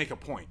just trying to make a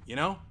point,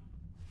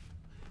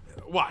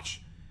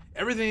 Watch.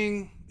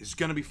 Everything is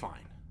gonna be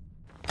fine.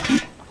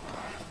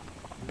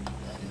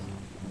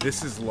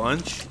 This is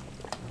lunch?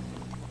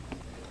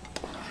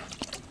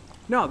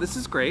 No, this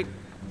is great.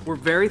 We're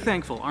very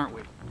thankful, aren't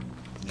we?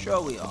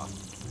 Sure we are.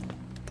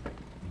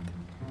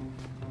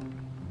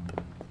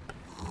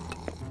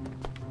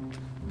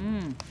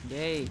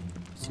 Yay.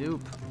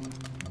 Soup.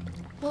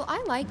 Well,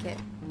 I like it.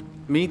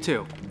 Me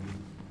too.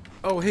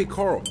 Oh, hey,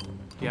 Carl.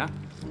 Yeah?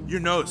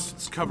 Your nose,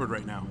 it's covered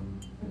right now.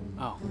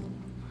 Oh.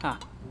 Huh.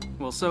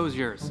 Well, so is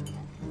yours.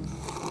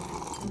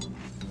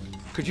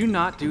 Could you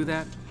not do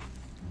that?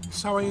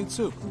 That's how I eat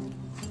soup.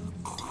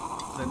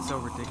 That's so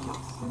ridiculous.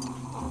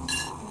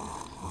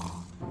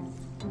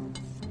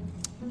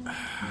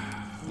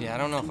 Yeah, I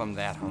don't know if I'm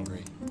that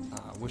hungry.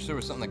 Wish there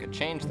was something that could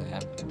change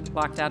that.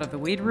 Locked out of the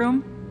weed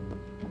room?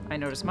 I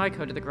noticed my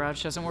code to the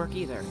garage doesn't work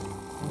either.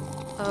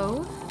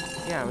 Oh?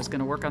 Yeah, I was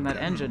gonna work on that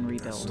engine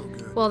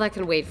rebuild. Well, that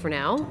can wait for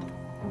now.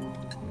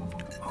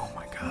 Oh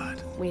my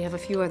god. We have a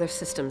few other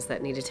systems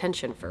that need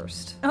attention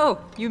first. Oh,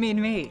 you mean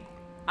me?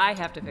 I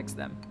have to fix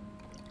them.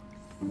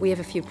 We have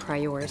a few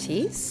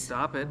priorities.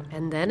 Stop it.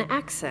 And then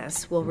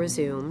access will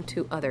resume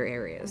to other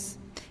areas.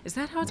 Is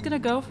that how it's gonna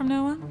go from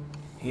now on?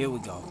 Here we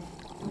go.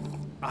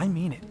 I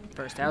mean it.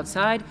 First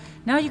outside,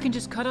 now you can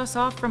just cut us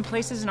off from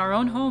places in our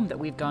own home that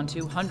we've gone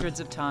to hundreds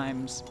of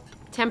times.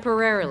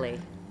 Temporarily.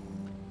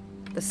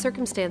 The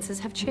circumstances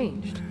have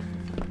changed.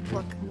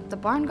 Look, the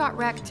barn got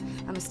wrecked,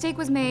 a mistake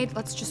was made,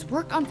 let's just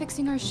work on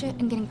fixing our shit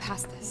and getting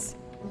past this.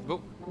 But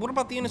what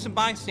about the innocent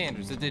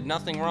bystanders that did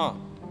nothing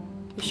wrong?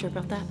 You sure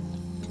about that?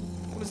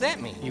 What does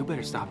that mean? You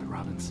better stop it,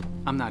 Robbins.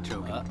 I'm not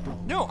joking.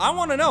 No, I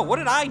want to know. What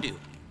did I do?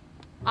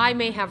 I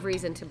may have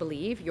reason to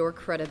believe your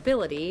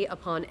credibility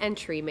upon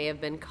entry may have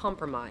been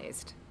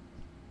compromised.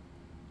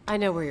 I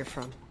know where you're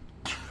from.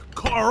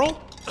 Carl?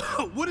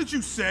 What did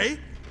you say?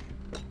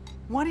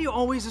 Why do you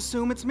always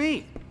assume it's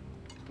me?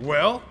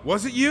 Well,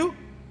 was it you?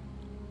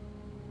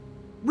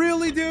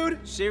 Really,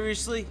 dude?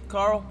 Seriously,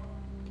 Carl?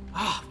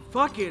 Ah,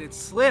 fuck it. It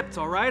slipped,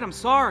 all right? I'm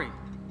sorry.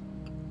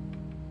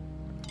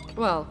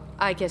 Well,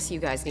 I guess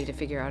you guys need to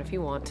figure out if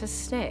you want to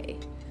stay.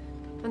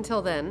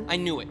 Until then... I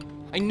knew it.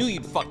 I knew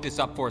you'd fuck this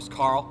up for us,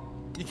 Carl.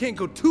 You can't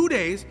go 2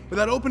 days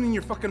without opening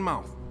your fucking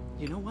mouth.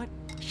 You know what?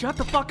 Shut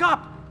the fuck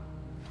up!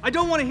 I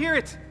don't want to hear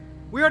it.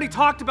 We already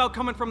talked about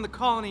coming from the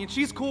colony, and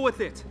she's cool with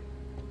it.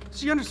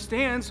 She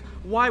understands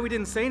why we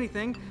didn't say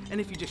anything,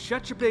 and if you just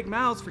shut your big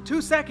mouths for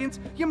 2 seconds,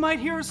 you might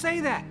hear her say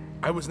that.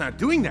 I was not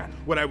doing that.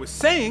 What I was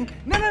saying...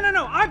 No,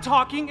 I'm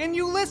talking and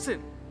you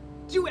listen.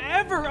 Do you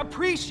ever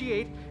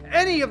appreciate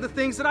any of the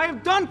things that I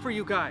have done for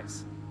you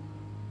guys?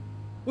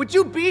 Would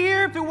you be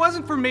here if it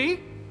wasn't for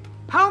me?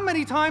 How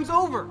many times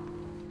over?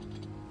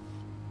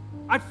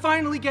 I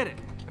finally get it.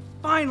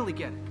 I finally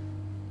get it.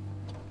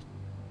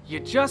 You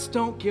just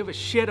don't give a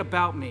shit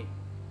about me.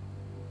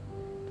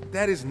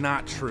 That is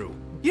not true.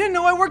 You didn't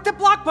know I worked at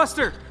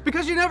Blockbuster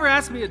because you never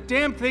asked me a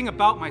damn thing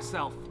about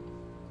myself.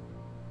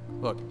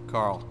 Look,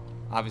 Carl,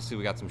 obviously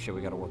we got some shit we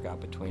gotta work out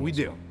between us. We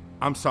do.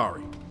 I'm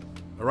sorry.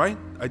 All right?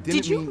 I didn't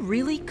Did you mean...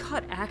 really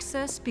cut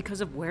access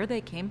because of where they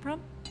came from?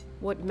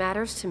 What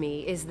matters to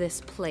me is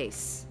this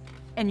place.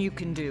 And you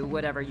can do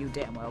whatever you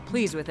damn well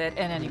please with it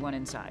and anyone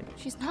inside.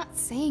 She's not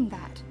saying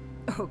that.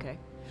 Okay.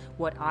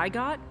 What I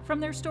got from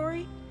their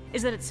story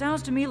is that it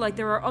sounds to me like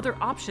there are other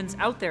options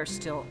out there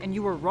still, and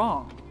you were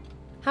wrong.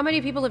 How many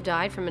people have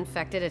died from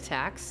infected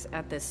attacks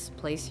at this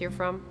place you're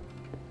from?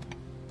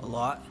 A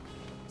lot.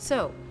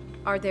 So,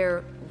 are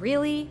there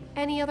really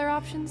any other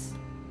options?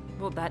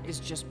 Well, that is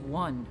just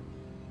one.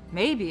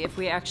 Maybe if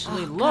we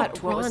actually God,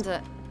 looked, what was...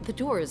 Rhonda, the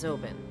door is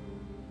open.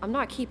 I'm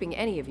not keeping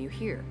any of you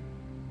here.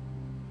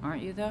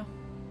 Aren't you, though?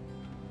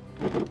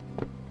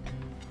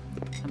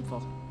 I'm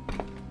full.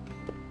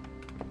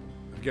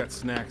 I've got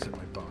snacks in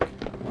my bunk.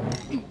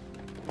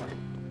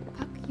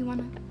 Puck, you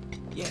wanna?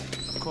 Yeah,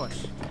 of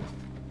course.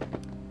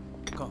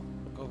 Go.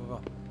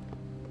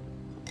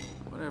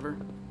 Whatever.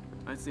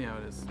 I see how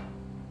it is.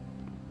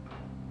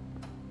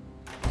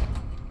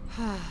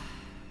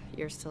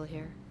 You're still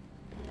here?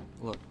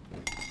 Look,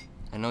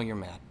 I know you're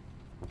mad.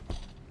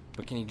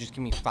 But can you just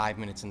give me 5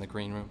 minutes in the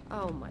green room?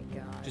 Oh my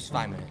god. Just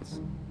 5 minutes.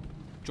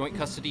 Joint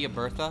custody of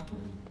Bertha?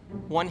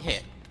 1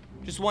 hit.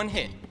 Just 1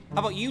 hit. How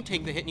about you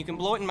take the hit and you can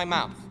blow it in my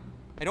mouth?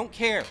 I don't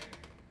care.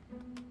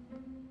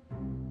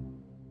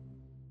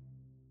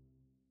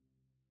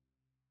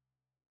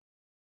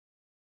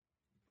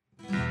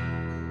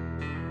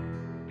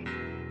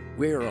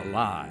 We're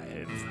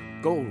Alive.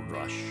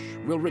 Goldrush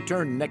will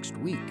return next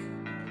week.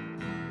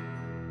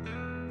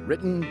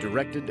 Written,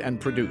 directed, and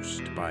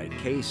produced by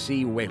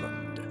K.C.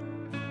 Wayland.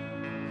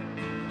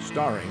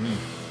 Starring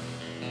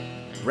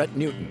Brett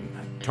Newton,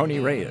 Tony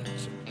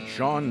Reyes,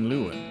 Sean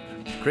Lewin,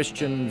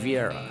 Christian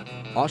Vieira,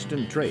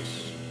 Austin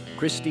Trace,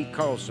 Christy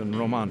Carlson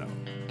Romano,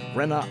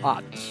 Brenna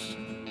Otts,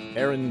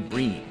 Aaron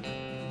Breen.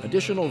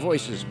 Additional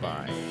voices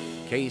by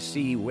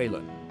K.C.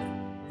 Wayland.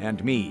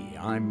 And me,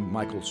 I'm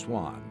Michael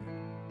Swan.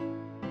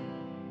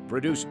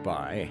 Produced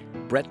by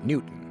Brett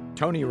Newton,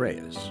 Tony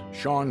Reyes,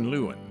 Sean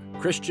Lewin,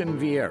 Christian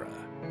Vieira.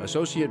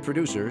 Associate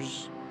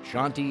producers,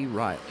 Shanti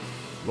Riley,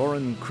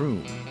 Lauren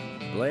Kroon,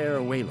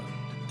 Blair Wayland.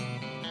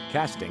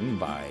 Casting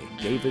by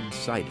David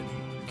Seiden,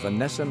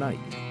 Vanessa Knight.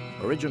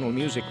 Original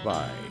music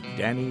by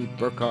Danny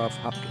Burkhoff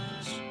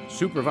Hopkins.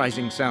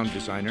 Supervising sound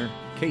designer,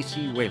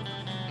 Casey Wayland.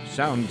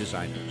 Sound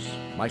designers,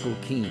 Michael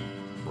Keane,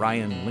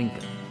 Brian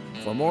Lincoln.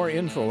 For more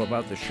info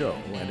about the show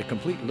and a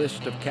complete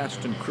list of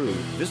cast and crew,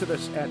 visit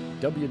us at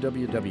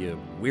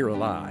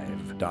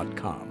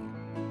www.we'realive.com.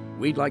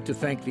 We'd like to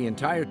thank the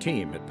entire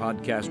team at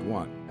Podcast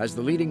One. As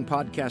the leading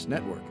podcast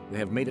network, they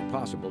have made it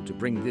possible to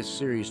bring this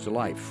series to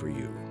life for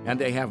you. And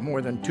they have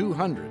more than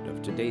 200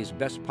 of today's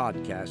best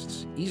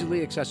podcasts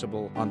easily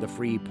accessible on the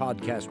free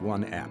Podcast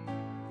One app.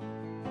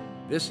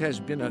 This has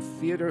been a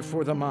Theater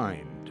for the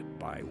Mind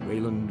by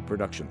Wayland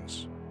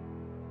Productions.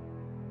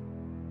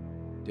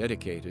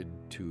 Dedicated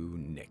to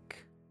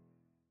Nick.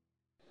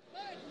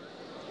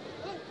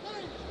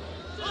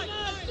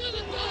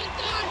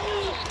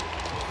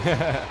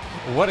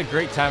 What a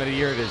great time of the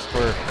year it is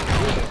for,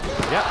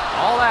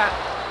 all that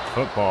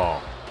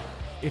football.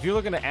 If you're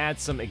looking to add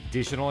some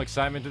additional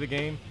excitement to the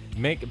game,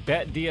 make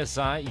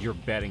BetDSI your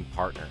betting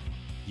partner.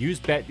 Use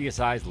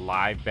BetDSI's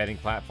live betting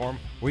platform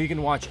where you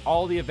can watch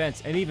all the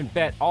events and even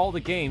bet all the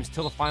games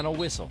till the final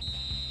whistle.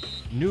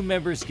 New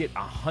members get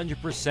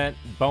 100%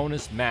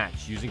 bonus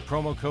match using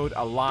promo code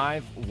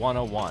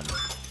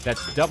ALIVE101.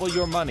 That's double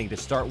your money to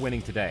start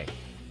winning today.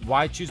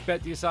 Why choose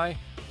BetDSI?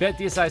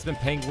 BetDSI has been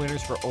paying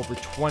winners for over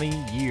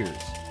 20 years.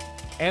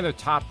 And they're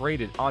top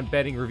rated on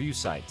betting review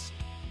sites.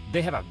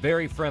 They have a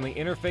very friendly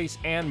interface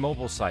and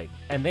mobile site,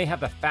 and they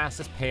have the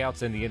fastest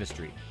payouts in the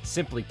industry.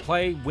 Simply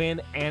play, win,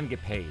 and get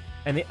paid.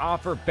 And they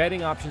offer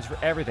betting options for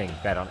everything.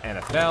 Bet on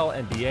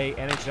NFL, NBA,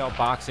 NHL,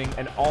 boxing,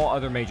 and all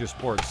other major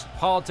sports.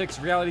 Politics,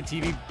 reality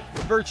TV,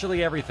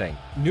 virtually everything.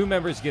 New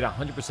members get a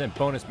 100%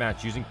 bonus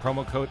match using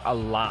promo code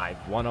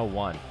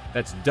ALIVE101.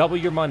 That's double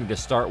your money to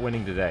start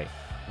winning today.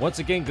 Once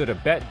again, go to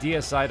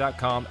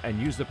betdsi.com and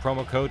use the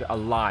promo code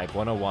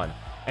ALIVE101.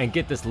 And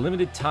get this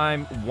limited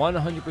time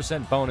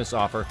 100% bonus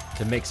offer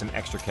to make some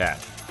extra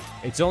cash.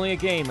 It's only a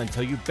game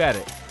until you bet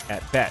it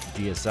at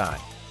BetDSI.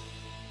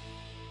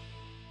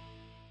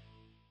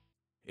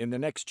 In the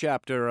next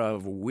chapter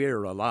of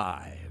We're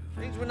Alive.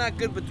 Things were not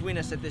good between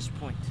us at this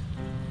point.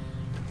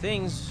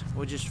 Things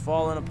were just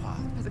falling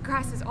apart. The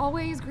grass is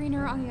always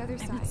greener on the other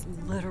side. And it's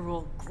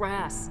literal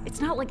grass.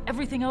 It's not like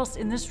everything else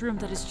in this room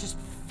that is just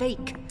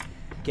fake.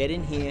 Get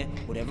in here,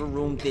 whatever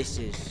room this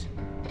is.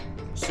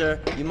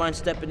 Sir, you mind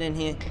stepping in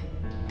here?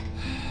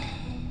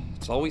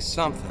 It's always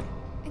something.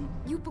 And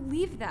you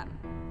believe them.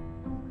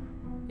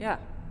 Yeah,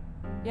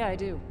 I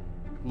do.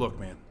 Look,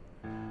 man,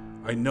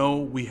 I know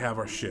we have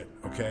our shit,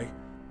 okay?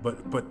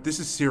 But this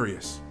is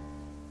serious.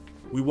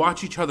 We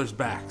watch each other's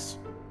backs.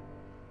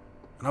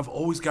 And I've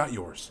always got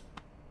yours.